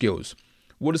your skills.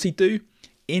 What does he do?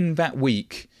 In that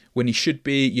week, when he should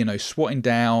be, swatting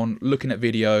down, looking at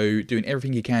video, doing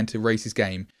everything he can to raise his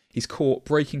game, he's caught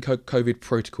breaking COVID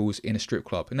protocols in a strip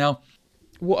club. Now,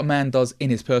 what a man does in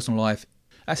his personal life,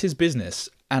 that's his business.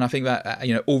 And I think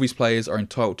that, all these players are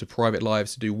entitled to private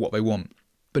lives to do what they want.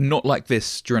 But not like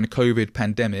this during a COVID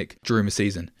pandemic during the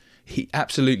season. He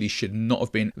absolutely should not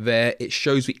have been there. It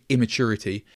shows the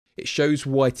immaturity. It shows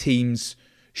why teams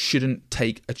shouldn't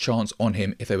take a chance on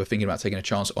him if they were thinking about taking a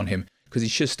chance on him, because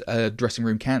he's just a dressing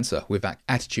room cancer with that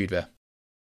attitude there.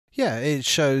 Yeah, it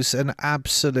shows an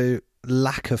absolute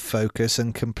lack of focus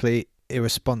and complete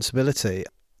irresponsibility.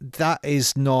 That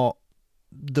is not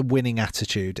the winning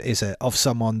attitude, is it, of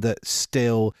someone that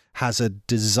still has a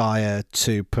desire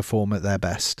to perform at their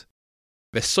best?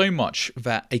 There's so much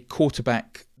that a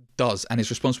quarterback does and is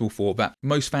responsible for that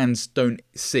most fans don't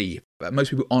see, that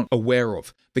most people aren't aware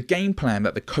of. The game plan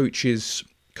that the coaches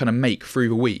kind of make through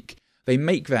the week, they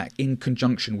make that in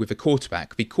conjunction with the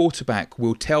quarterback. The quarterback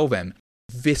will tell them,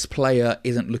 this player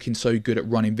isn't looking so good at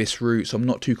running this route, so I'm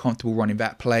not too comfortable running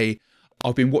that play.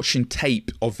 I've been watching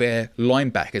tape of their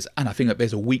linebackers, and I think that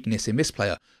there's a weakness in this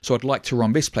player, so I'd like to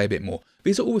run this play a bit more.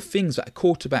 These are all the things that a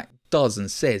quarterback does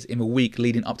and says in the week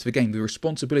leading up to the game, the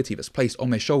responsibility that's placed on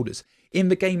their shoulders. In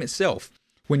the game itself,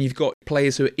 when you've got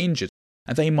players who are injured,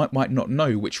 and they might not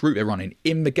know which route they're running,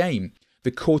 in the game,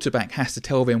 the quarterback has to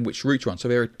tell them which route to run. So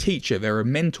they're a teacher, they're a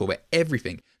mentor, they're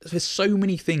everything. There's so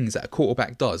many things that a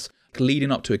quarterback does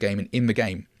leading up to a game and in the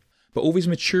game. But all these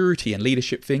maturity and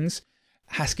leadership things,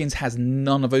 Haskins has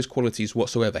none of those qualities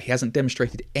whatsoever. He hasn't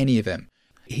demonstrated any of them.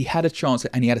 He had a chance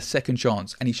and he had a second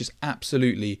chance, and he's just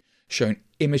absolutely shown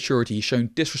immaturity. He's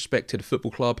shown disrespect to the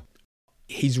football club.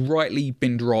 He's rightly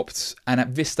been dropped, and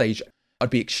at this stage, I'd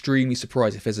be extremely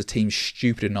surprised if there's a team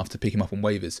stupid enough to pick him up on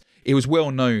waivers. It was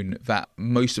well known that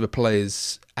most of the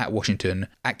players at Washington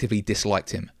actively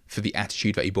disliked him for the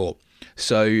attitude that he bore.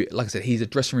 So, like I said, he's a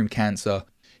dressing room cancer.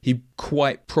 He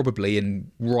quite probably and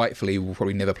rightfully will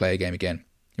probably never play a game again.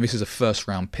 And this is a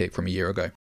first-round pick from a year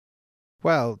ago.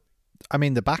 Well, I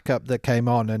mean, the backup that came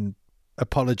on, and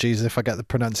apologies if I get the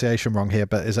pronunciation wrong here,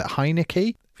 but is it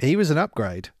Heineke? He was an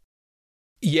upgrade.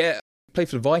 Yeah, played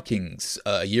for the Vikings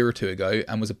a year or two ago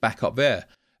and was a backup there.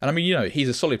 And I mean, he's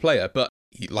a solid player, but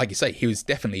like you say, he was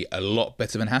definitely a lot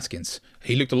better than Haskins.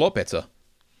 He looked a lot better.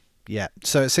 Yeah,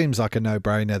 so it seems like a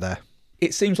no-brainer there.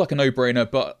 It seems like a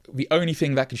no-brainer, but the only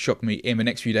thing that could shock me in the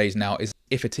next few days now is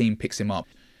if a team picks him up.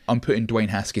 I'm putting Dwayne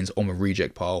Haskins on the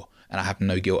reject pile, and I have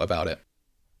no guilt about it.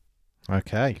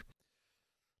 Okay.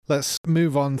 Let's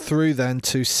move on through then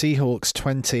to Seahawks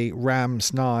 20,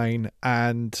 Rams 9,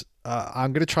 and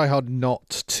I'm going to try hard not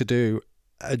to do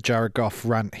a Jared Goff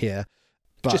rant here.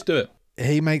 But just do it.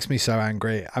 He makes me so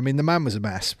angry. I mean, the man was a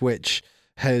mess, which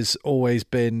has always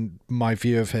been my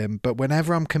view of him, but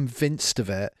whenever I'm convinced of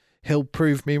it, he'll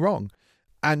prove me wrong.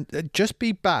 And just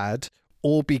be bad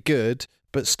or be good,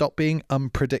 but stop being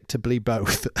unpredictably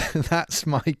both. That's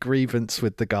my grievance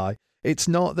with the guy. It's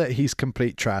not that he's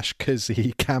complete trash, because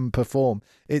he can perform.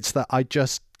 It's that I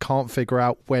just can't figure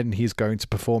out when he's going to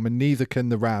perform, and neither can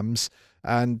the Rams,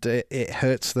 and it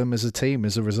hurts them as a team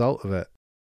as a result of it.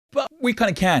 But we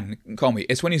kind of can, can't we?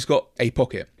 It's when he's got a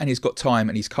pocket, and he's got time,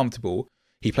 and he's comfortable,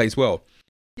 he plays well.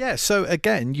 Yeah, so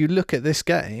again, you look at this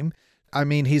game, I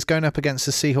mean, he's going up against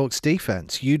the Seahawks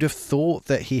defense. You'd have thought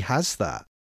that he has that.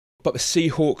 But the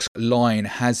Seahawks line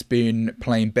has been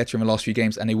playing better in the last few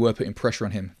games, and they were putting pressure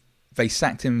on him. They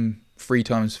sacked him 3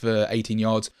 times for 18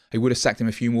 yards. They would have sacked him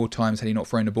a few more times had he not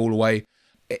thrown the ball away.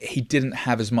 He didn't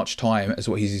have as much time as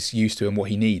what he's used to and what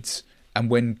he needs. And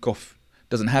when Goff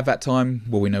doesn't have that time,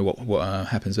 well, we know what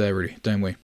happens there, really, don't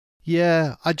we?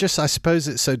 Yeah, I suppose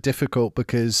it's so difficult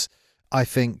because I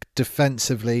think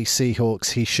defensively,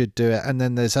 Seahawks, he should do it. And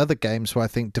then there's other games where I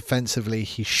think defensively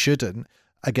he shouldn't,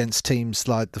 against teams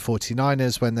like the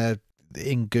 49ers when they're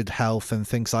in good health and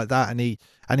things like that. And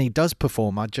he does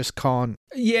perform. I just can't.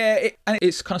 Yeah, and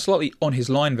it's kind of slightly on his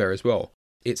line there as well.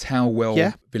 It's how well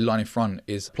the line in front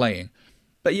is playing.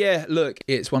 But yeah, look,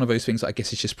 it's one of those things that I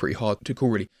guess it's just pretty hard to call,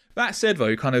 really. That said,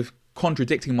 though, kind of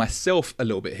contradicting myself a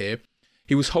little bit here,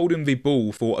 he was holding the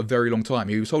ball for a very long time.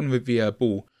 He was holding the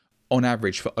ball on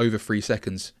average for over 3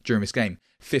 seconds during this game.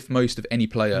 5th most of any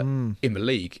player in the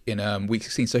league in week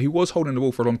 16. So he was holding the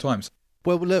ball for a long time.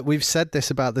 Well, look, we've said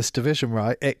this about this division,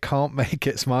 right? It can't make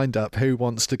its mind up who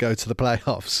wants to go to the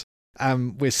playoffs.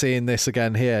 And we're seeing this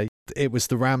again here. It was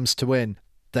the Rams to win.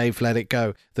 They've let it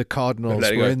go. The Cardinals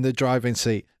were in the driving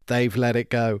seat. They've let it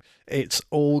go. It's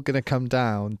all going to come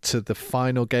down to the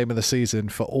final game of the season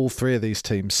for all three of these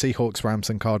teams, Seahawks, Rams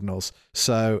and Cardinals.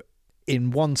 So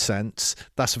in one sense,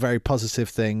 that's a very positive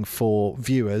thing for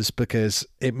viewers because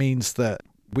it means that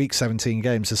Week 17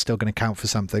 games are still going to count for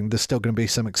something. There's still going to be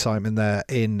some excitement there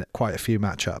in quite a few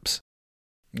matchups.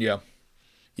 Yeah,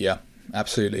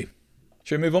 absolutely.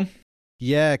 Should we move on?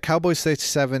 Yeah, Cowboys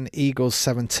 37, Eagles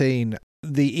 17.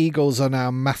 The Eagles are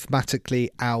now mathematically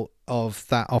out of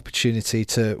that opportunity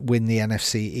to win the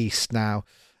NFC East now.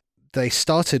 They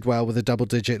started well with a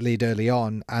double-digit lead early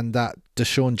on, and that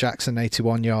Deshaun Jackson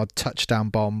 81-yard touchdown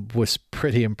bomb was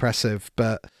pretty impressive.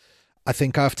 But I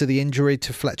think after the injury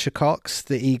to Fletcher Cox,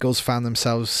 the Eagles found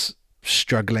themselves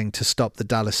struggling to stop the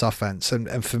Dallas offense.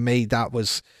 And for me, that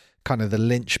was kind of the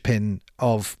linchpin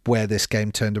of where this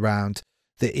game turned around.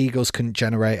 The Eagles couldn't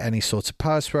generate any sort of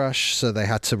pass rush, so they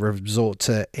had to resort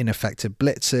to ineffective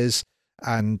blitzes,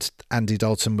 and Andy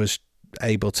Dalton was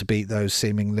able to beat those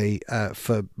seemingly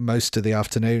for most of the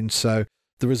afternoon. So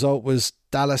the result was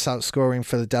Dallas outscoring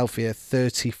Philadelphia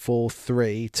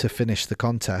 34-3 to finish the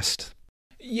contest.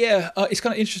 Yeah, it's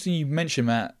kind of interesting you mentioned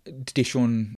that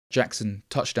Deshaun Jackson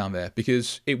touchdown there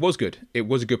because it was good. It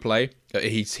was a good play.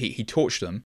 He torched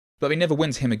them, but they never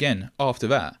went to him again after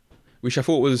that, which I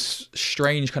thought was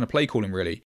strange kind of play calling,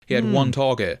 really. He had one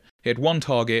target.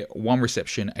 One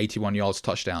reception, 81 yards,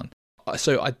 touchdown.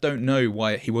 So I don't know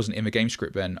why he wasn't in the game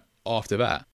script then after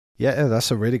that. Yeah,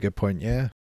 that's a really good point, yeah.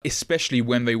 Especially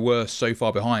when they were so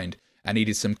far behind and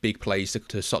needed some big plays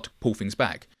to start to pull things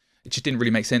back. It just didn't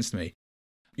really make sense to me.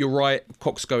 You're right,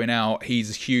 Cox going out, he's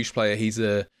a huge player, he's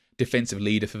a defensive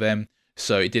leader for them,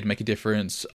 so it did make a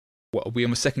difference. What, are we on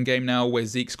the second game now where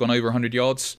Zeke's gone over 100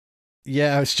 yards?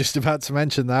 Yeah, I was just about to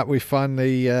mention that. We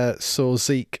finally saw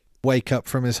Zeke wake up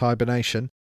from his hibernation.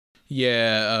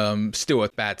 Yeah, still a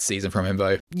bad season from him,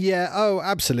 though. Yeah, oh,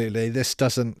 absolutely. This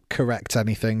doesn't correct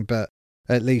anything, but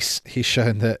at least he's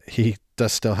shown that he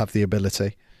does still have the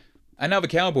ability. And now the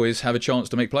Cowboys have a chance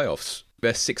to make playoffs.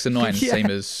 They're 6-9,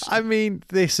 same as... I mean,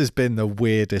 this has been the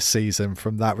weirdest season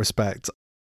from that respect.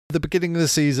 At the beginning of the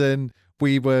season,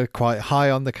 we were quite high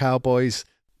on the Cowboys.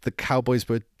 The Cowboys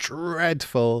were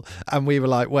dreadful, and we were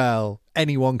like, well,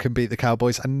 anyone can beat the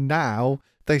Cowboys. And now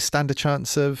they stand a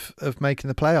chance of making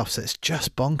the playoffs. It's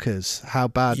just bonkers how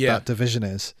bad that division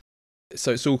is.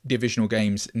 So it's all divisional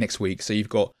games next week. So you've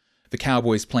got the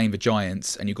Cowboys playing the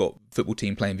Giants, and you've got football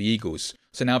team playing the Eagles.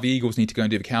 So now the Eagles need to go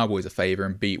and do the Cowboys a favour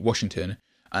and beat Washington,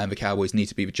 and the Cowboys need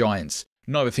to beat the Giants.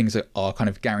 Neither things are kind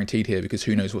of guaranteed here because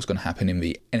who knows what's going to happen in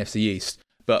the NFC East.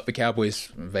 But the Cowboys,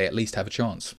 they at least have a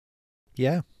chance.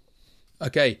 Yeah.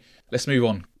 Okay, let's move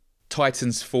on.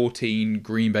 Titans 14,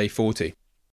 Green Bay 40.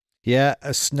 Yeah,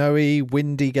 a snowy,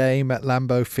 windy game at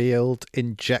Lambeau Field.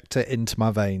 Inject it into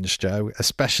my veins, Joe,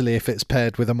 especially if it's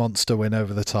paired with a monster win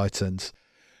over the Titans.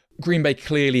 Green Bay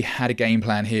clearly had a game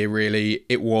plan here, really.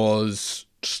 It was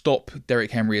stop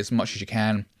Derrick Henry as much as you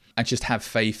can and just have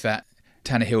faith that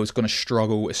Tannehill is going to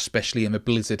struggle, especially in the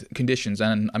blizzard conditions.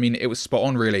 And, I mean, it was spot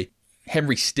on, really.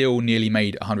 Henry still nearly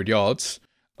made 100 yards,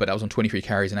 but that was on 23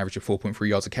 carries, an average of 4.3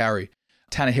 yards a carry.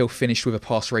 Tannehill finished with a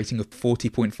pass rating of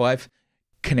 40.5,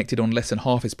 connected on less than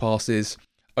half his passes,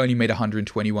 only made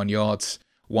 121 yards,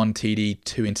 1 TD,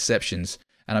 2 interceptions.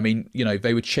 And, I mean, you know,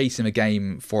 they were chasing the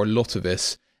game for a lot of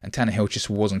this, and Tannehill just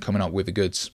wasn't coming up with the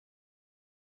goods.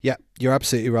 Yeah, you're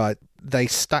absolutely right. They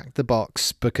stacked the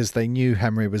box because they knew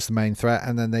Henry was the main threat,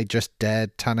 and then they just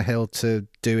dared Tannehill to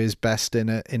do his best in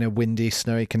a windy,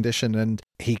 snowy condition, and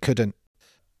he couldn't.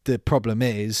 The problem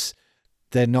is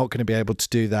they're not going to be able to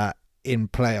do that in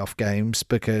playoff games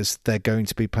because they're going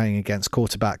to be playing against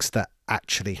quarterbacks that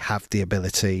actually have the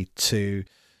ability to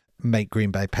make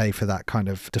Green Bay pay for that kind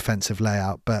of defensive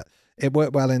layout. But it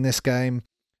worked well in this game.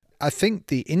 I think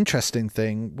the interesting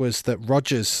thing was that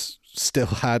Rodgers still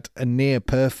had a near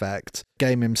perfect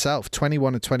game himself,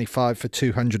 21 of 25 for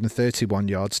 231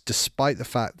 yards, despite the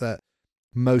fact that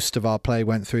most of our play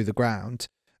went through the ground.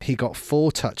 He got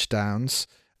 4 touchdowns,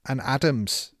 and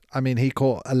Adams, I mean, he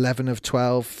caught 11 of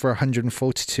 12 for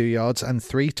 142 yards and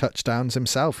 3 touchdowns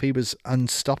himself. He was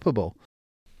unstoppable.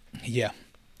 Yeah,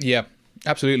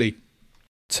 absolutely.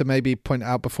 To maybe point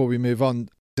out before we move on,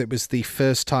 it was the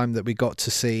first time that we got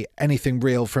to see anything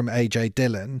real from AJ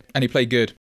Dillon. And he played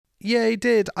good. Yeah, he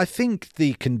did. I think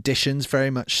the conditions very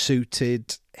much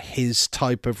suited his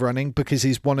type of running because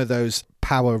he's one of those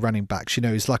power running backs. You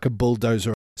know, he's like a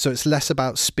bulldozer. So it's less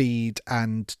about speed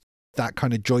and that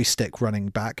kind of joystick running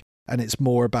back. And it's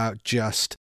more about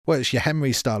just, well, it's your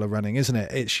Henry style of running, isn't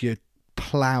it? It's your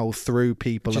plow through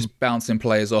people. Just bouncing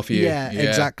players off you. Yeah,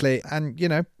 exactly. And, you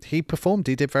know, he performed.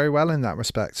 He did very well in that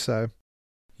respect. So...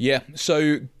 yeah,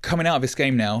 so coming out of this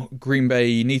game now, Green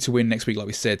Bay need to win next week, like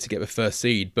we said, to get the first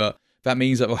seed. But that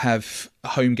means that we'll have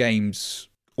home games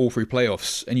all through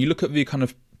playoffs. And you look at the kind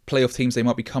of playoff teams they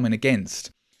might be coming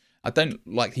against. I don't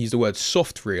like to use the word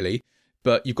soft, really,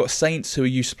 but you've got Saints who are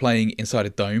used to playing inside a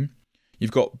dome.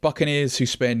 You've got Buccaneers who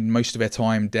spend most of their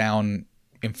time down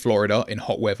in Florida in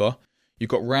hot weather. You've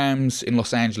got Rams in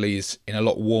Los Angeles in a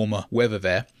lot warmer weather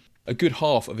there. A good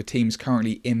half of the teams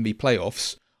currently in the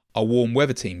playoffs are warm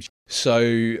weather teams.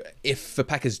 So if the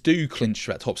Packers do clinch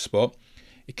that top spot,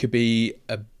 it could be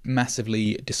a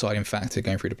massively deciding factor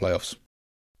going through the playoffs.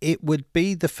 It would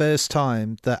be the first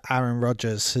time that Aaron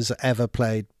Rodgers has ever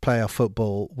played playoff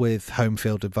football with home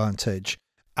field advantage.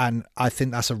 And I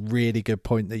think that's a really good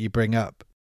point that you bring up.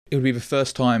 It would be the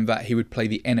first time that he would play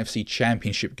the NFC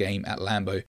Championship game at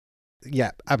Lambeau.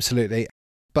 Yeah, absolutely.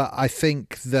 But I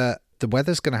think that the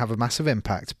weather's going to have a massive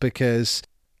impact because,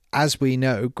 as we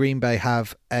know, Green Bay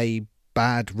have a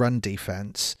bad run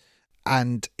defense.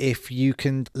 And if you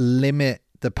can limit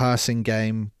the passing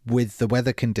game with the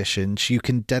weather conditions, you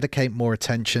can dedicate more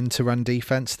attention to run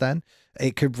defense then.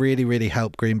 It could really, really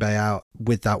help Green Bay out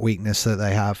with that weakness that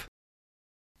they have.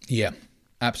 Yeah,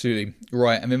 absolutely.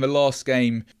 Right. And then the last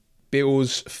game,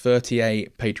 Bills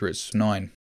 38, Patriots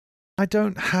 9. I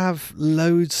don't have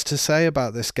loads to say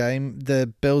about this game.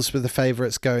 The Bills were the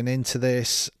favourites going into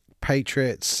this.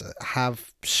 Patriots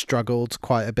have struggled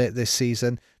quite a bit this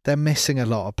season. They're missing a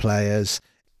lot of players.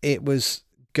 It was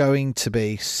going to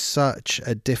be such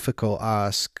a difficult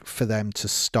ask for them to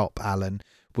stop Allen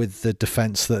with the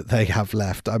defence that they have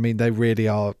left. I mean, they really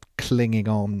are clinging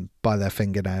on by their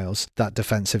fingernails, that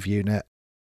defensive unit.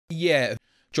 Yeah,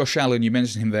 Josh Allen, you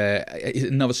mentioned him there,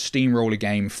 another steamroller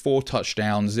game, 4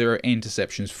 touchdowns, 0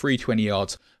 interceptions, 320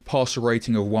 yards, passer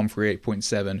rating of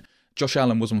 138.7. Josh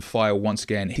Allen was on fire once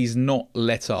again. He's not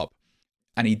let up,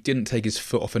 and he didn't take his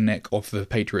foot off the neck of the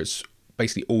Patriots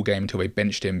basically all game until they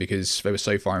benched him because they were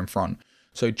so far in front.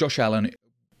 So Josh Allen,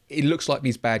 it looks like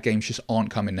these bad games just aren't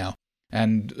coming now.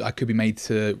 And I could be made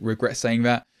to regret saying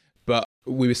that, but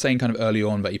we were saying kind of early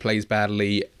on that he plays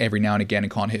badly every now and again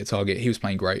and can't hit a target. He was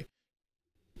playing great.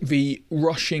 The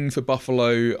rushing for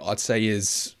Buffalo, I'd say,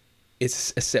 it's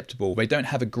acceptable. They don't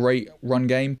have a great run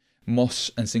game.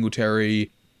 Moss and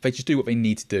Singletary, they just do what they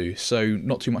need to do. So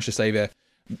not too much to say there.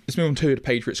 Let's move on to the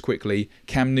Patriots quickly.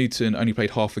 Cam Newton only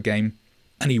played half a game,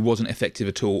 and he wasn't effective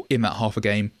at all in that half a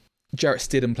game. Jarrett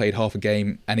Stidham played half a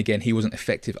game, and again, he wasn't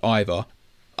effective either.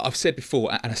 I've said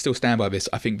before, and I still stand by this,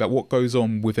 I think that what goes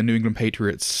on with the New England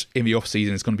Patriots in the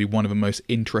off-season is going to be one of the most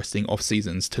interesting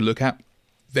off-seasons to look at.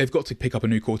 They've got to pick up a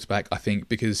new quarterback, I think,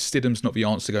 because Stidham's not the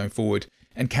answer going forward,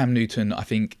 and Cam Newton, I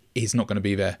think, is not going to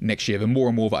be there next year. The more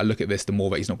and more that I look at this, the more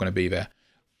that he's not going to be there.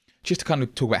 Just to kind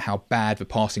of talk about how bad the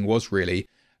passing was, really,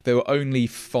 there were only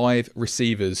 5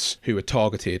 receivers who were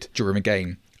targeted during the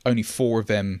game. Only 4 of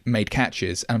them made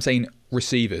catches. And I'm saying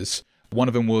receivers. One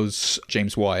of them was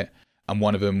James White, and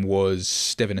one of them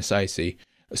was Devin Asasi.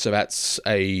 So that's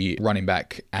a running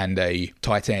back and a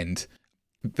tight end.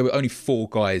 There were only 4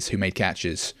 guys who made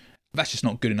catches. That's just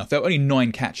not good enough. There were only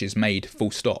 9 catches made,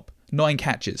 full stop. 9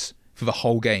 catches for the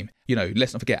whole game. You know,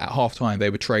 let's not forget, at halftime,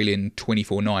 they were trailing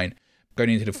 24-9. Going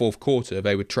into the fourth quarter,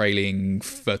 they were trailing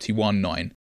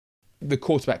 31-9. The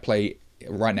quarterback play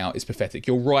right now is pathetic.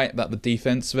 You're right that the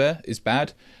defense there is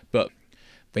bad, but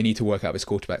they need to work out this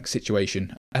quarterback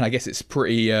situation. And I guess it's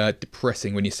pretty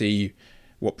depressing when you see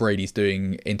what Brady's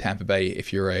doing in Tampa Bay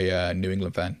if you're a New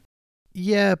England fan.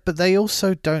 Yeah, but they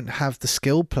also don't have the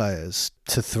skill players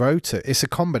to throw to. It's a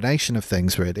combination of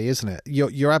things, really, isn't it?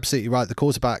 You're absolutely right. The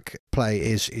quarterback play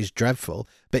is dreadful.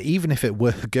 But even if it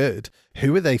were good,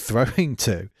 who are they throwing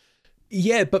to?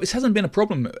 Yeah, but this hasn't been a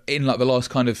problem in like the last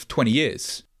kind of 20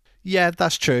 years. Yeah,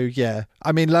 that's true. Yeah.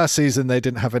 I mean, last season they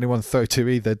didn't have anyone to throw to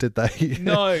either, did they?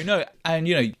 No. And,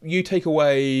 you take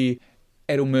away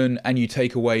Edelman and you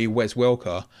take away Wes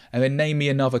Welker, and then name me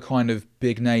another kind of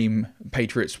big name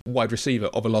Patriots wide receiver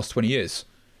of the last 20 years.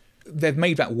 They've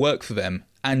made that work for them.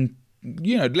 And,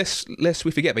 lest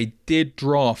we forget, they did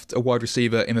draft a wide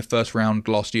receiver in the first round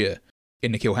last year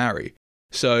in N'Keal Harry.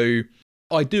 So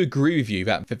I do agree with you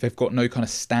that they've got no kind of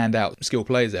standout skill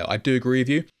players there. I do agree with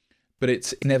you, but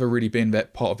it's never really been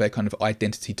that part of their kind of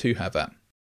identity to have that.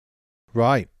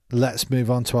 Right. Let's move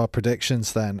on to our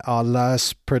predictions then. Our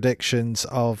last predictions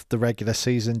of the regular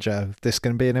season, Joe. This is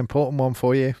going to be an important one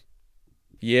for you.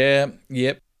 Yeah,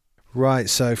 yep. Right,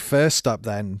 so first up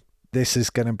then, this is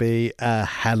going to be a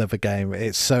hell of a game.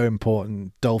 It's so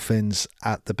important. Dolphins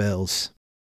at the Bills.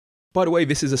 By the way,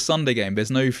 this is a Sunday game. There's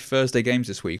no Thursday games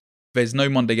this week. There's no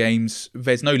Monday games.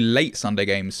 There's no late Sunday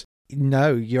games.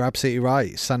 No, you're absolutely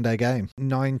right. Sunday game.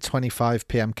 9:25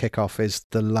 p.m. kickoff is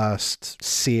the last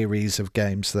series of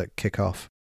games that kick off.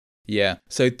 Yeah.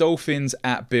 So Dolphins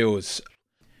at Bills.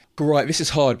 Right, this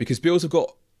is hard because Bills have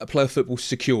got a player football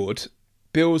secured.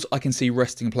 Bills, I can see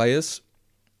resting players.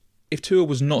 If Tua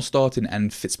was not starting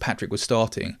and Fitzpatrick was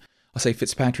starting, I say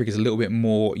Fitzpatrick is a little bit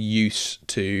more used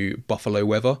to Buffalo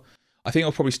weather. I think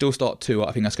I'll probably still start Tua.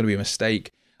 I think that's going to be a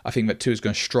mistake. I think that Tua's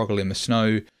going to struggle in the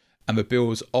snow. And the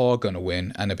Bills are going to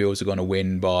win, and the Bills are going to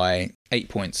win by 8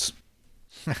 points.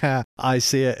 I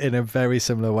see it in a very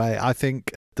similar way. I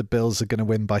think the Bills are going to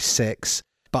win by 6,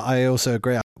 but I also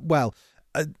agree. Well,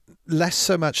 less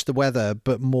so much the weather,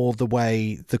 but more the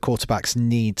way the quarterbacks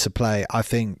need to play. I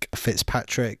think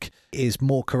Fitzpatrick is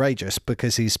more courageous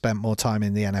because he's spent more time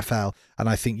in the NFL, and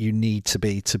I think you need to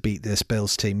beat this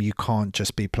Bills team. You can't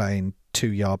just be playing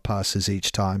 2-yard passes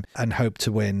each time and hope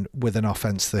to win with an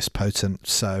offense this potent.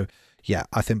 So, yeah,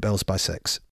 I think Bills by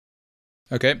 6.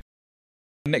 Okay.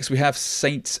 Next we have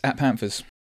Saints at Panthers.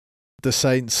 The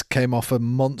Saints came off a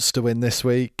monster win this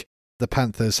week. The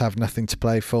Panthers have nothing to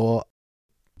play for.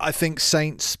 I think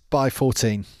Saints by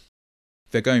 14.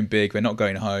 They're going big. They're not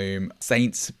going home.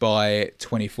 Saints by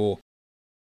 24.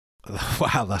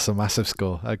 Wow, that's a massive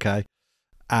score. Okay.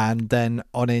 And then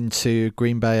on into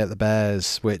Green Bay at the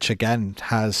Bears, which again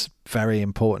has very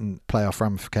important playoff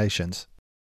ramifications.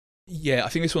 Yeah, I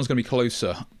think this one's going to be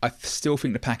closer. I still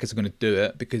think the Packers are going to do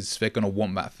it because they're going to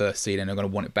want that first seed and they're going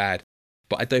to want it bad.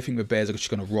 But I don't think the Bears are just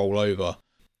going to roll over.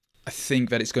 I think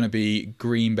that it's going to be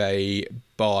Green Bay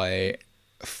by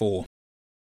 4.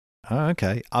 Oh,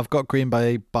 okay. I've got Green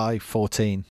Bay by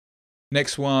 14.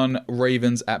 Next one,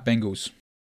 Ravens at Bengals.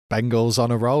 Bengals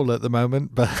on a roll at the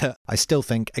moment, but I still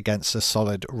think against a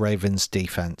solid Ravens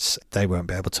defense, they won't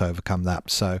be able to overcome that.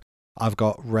 So I've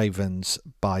got Ravens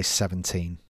by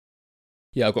 17.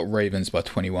 Yeah, I've got Ravens by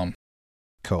 21.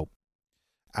 Cool.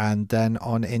 And then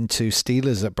on into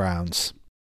Steelers at Browns.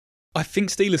 I think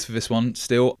Steelers for this one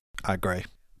still. I agree.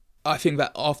 I think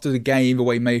that after the game, the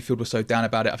way Mayfield was so down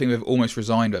about it, I think they've almost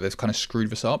resigned, but they've kind of screwed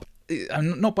this up.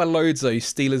 Not by loads, though.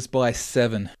 Steelers by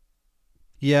 7.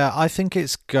 Yeah, I think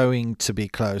it's going to be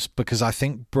close because I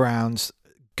think Browns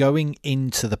going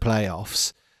into the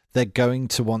playoffs, they're going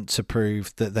to want to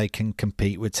prove that they can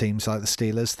compete with teams like the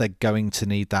Steelers. They're going to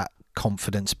need that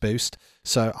confidence boost.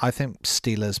 So I think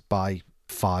Steelers by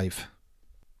 5.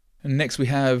 And next we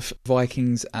have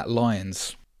Vikings at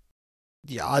Lions.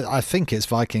 Yeah, I think it's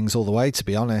Vikings all the way, to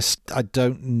be honest. I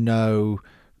don't know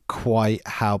quite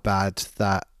how bad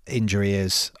that injury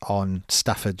is on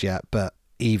Stafford yet, but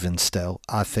even still,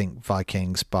 I think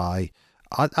Vikings by...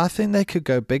 I think they could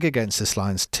go big against this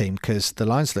Lions team because the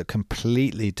Lions looked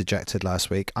completely dejected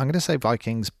last week. I'm going to say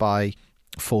Vikings by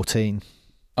 14.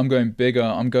 I'm going bigger.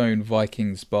 I'm going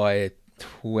Vikings by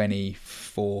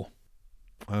 24.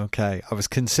 Okay, I was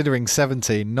considering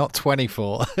 17, not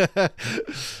 24.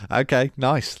 Okay,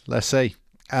 nice. Let's see.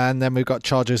 And then we've got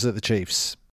Chargers at the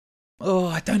Chiefs. Oh,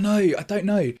 I don't know.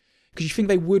 Because you think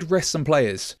they would rest some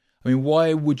players. I mean,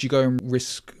 why would you go and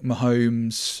risk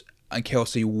Mahomes and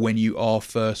Kelsey when you are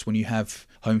first, when you have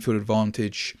home field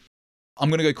advantage? I'm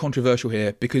going to go controversial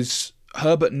here because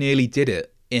Herbert nearly did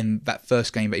it in that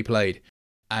first game that he played.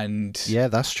 And yeah,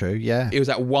 that's true. Yeah. It was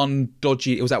that one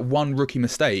rookie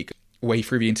mistake where he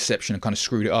threw the interception and kind of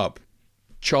screwed it up.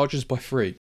 Chargers by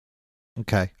 3.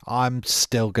 Okay. I'm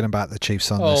still going to back the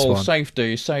Chiefs on this one.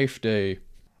 Oh, safety.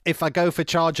 If I go for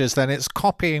Chargers, then it's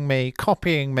copying me.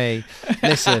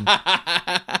 Listen,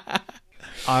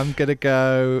 I'm going to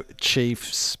go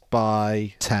Chiefs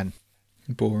by 10.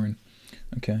 Boring.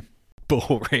 Okay.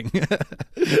 Boring.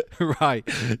 Right.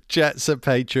 Jets at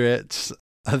Patriots.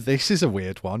 This is a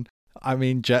weird one. I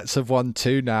mean, Jets have won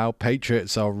 2 now.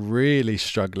 Patriots are really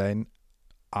struggling.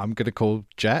 I'm going to call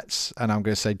Jets, and I'm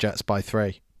going to say Jets by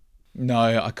 3. No,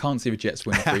 I can't see the Jets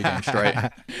winning 3 games straight.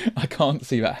 I can't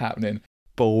see that happening.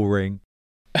 Boring.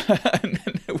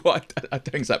 Well, I don't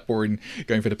think it's that boring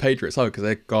going for the Patriots, because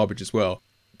they're garbage as well.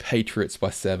 Patriots by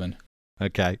 7.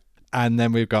 Okay. And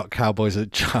then we've got Cowboys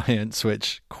at Giants,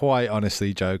 which quite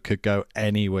honestly, Joe, could go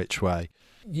any which way.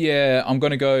 Yeah, I'm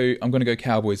gonna go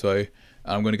Cowboys though.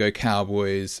 I'm gonna go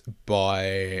Cowboys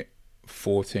by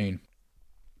 14.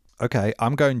 Okay,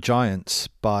 I'm going Giants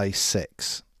by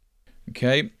 6.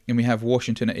 Okay, and we have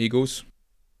Washington at Eagles.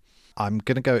 I'm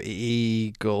going to go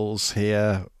Eagles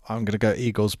here. I'm going to go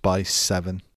Eagles by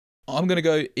 7. I'm going to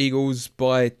go Eagles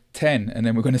by 10, and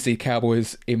then we're going to see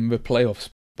Cowboys in the playoffs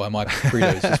by my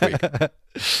credos this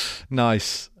week.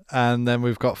 Nice. And then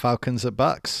we've got Falcons at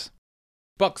Bucks.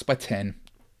 Bucks by 10.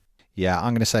 Yeah,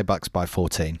 I'm going to say Bucks by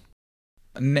 14.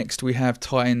 Next, we have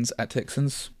Titans at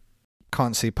Texans.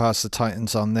 Can't see past the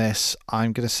Titans on this.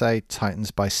 I'm going to say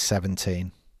Titans by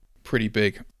 17. Pretty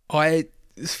big. I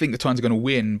think the Titans are going to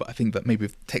win, but I think that maybe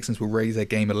the Texans will raise their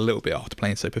game a little bit after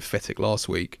playing so pathetic last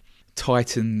week.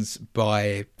 Titans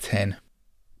by 10.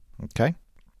 Okay.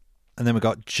 And then we've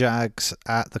got Jags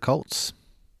at the Colts.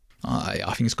 I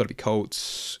think it's got to be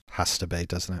Colts. Has to be,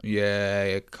 doesn't it?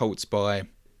 Yeah, Colts by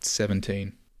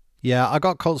 17. Yeah, I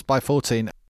got Colts by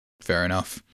 14. Fair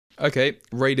enough. Okay,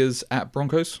 Raiders at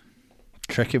Broncos.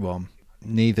 Tricky one.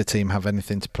 Neither team have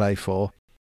anything to play for.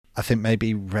 I think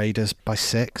maybe Raiders by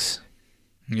 6.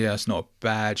 Yeah, it's not a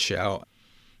bad shout.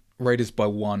 Raiders by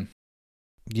 1.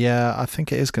 Yeah, I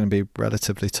think it is going to be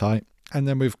relatively tight. And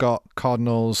then we've got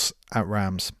Cardinals at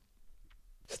Rams.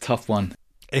 It's a tough one.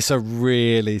 It's a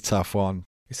really tough one.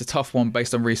 It's a tough one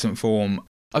based on recent form.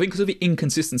 I think because of the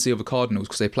inconsistency of the Cardinals,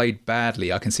 because they played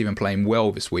badly, I can see them playing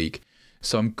well this week.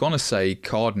 So I'm going to say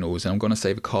Cardinals, and I'm going to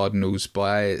say the Cardinals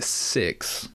by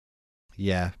 6.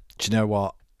 Yeah. Do you know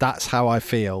what? That's how I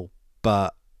feel,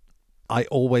 but I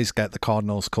always get the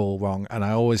Cardinals call wrong, and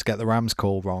I always get the Rams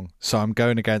call wrong. So I'm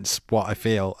going against what I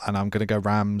feel, and I'm going to go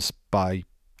Rams by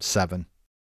 7.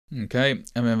 Okay,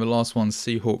 and then the last one,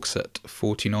 Seahawks at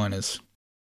 49ers.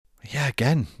 Yeah,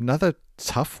 again, another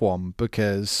tough one,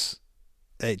 because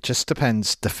it just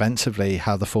depends defensively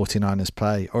how the 49ers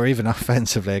play, or even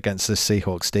offensively against the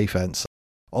Seahawks defense.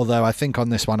 Although I think on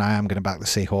this one I am going to back the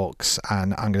Seahawks,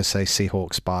 and I'm going to say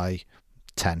Seahawks by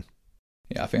 10.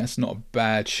 Yeah, I think that's not a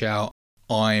bad shout.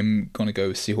 I'm going to go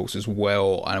with Seahawks as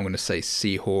well, and I'm going to say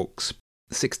Seahawks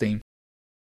 16.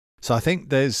 So I think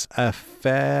there's a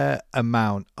fair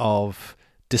amount of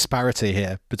disparity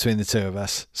here between the two of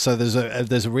us. So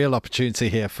there's a real opportunity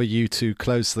here for you to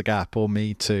close the gap or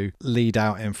me to lead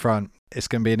out in front. It's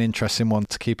going to be an interesting one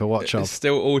to keep a watch of. It's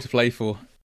still all to play for.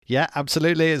 Yeah,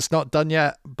 absolutely. It's not done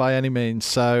yet by any means.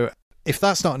 So if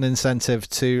that's not an incentive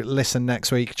to listen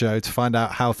next week, Joe, to find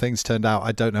out how things turned out,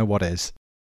 I don't know what is.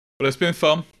 Well, it's been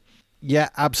fun. Yeah,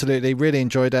 absolutely. Really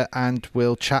enjoyed it. And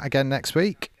we'll chat again next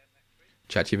week.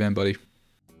 Chat to you then, buddy.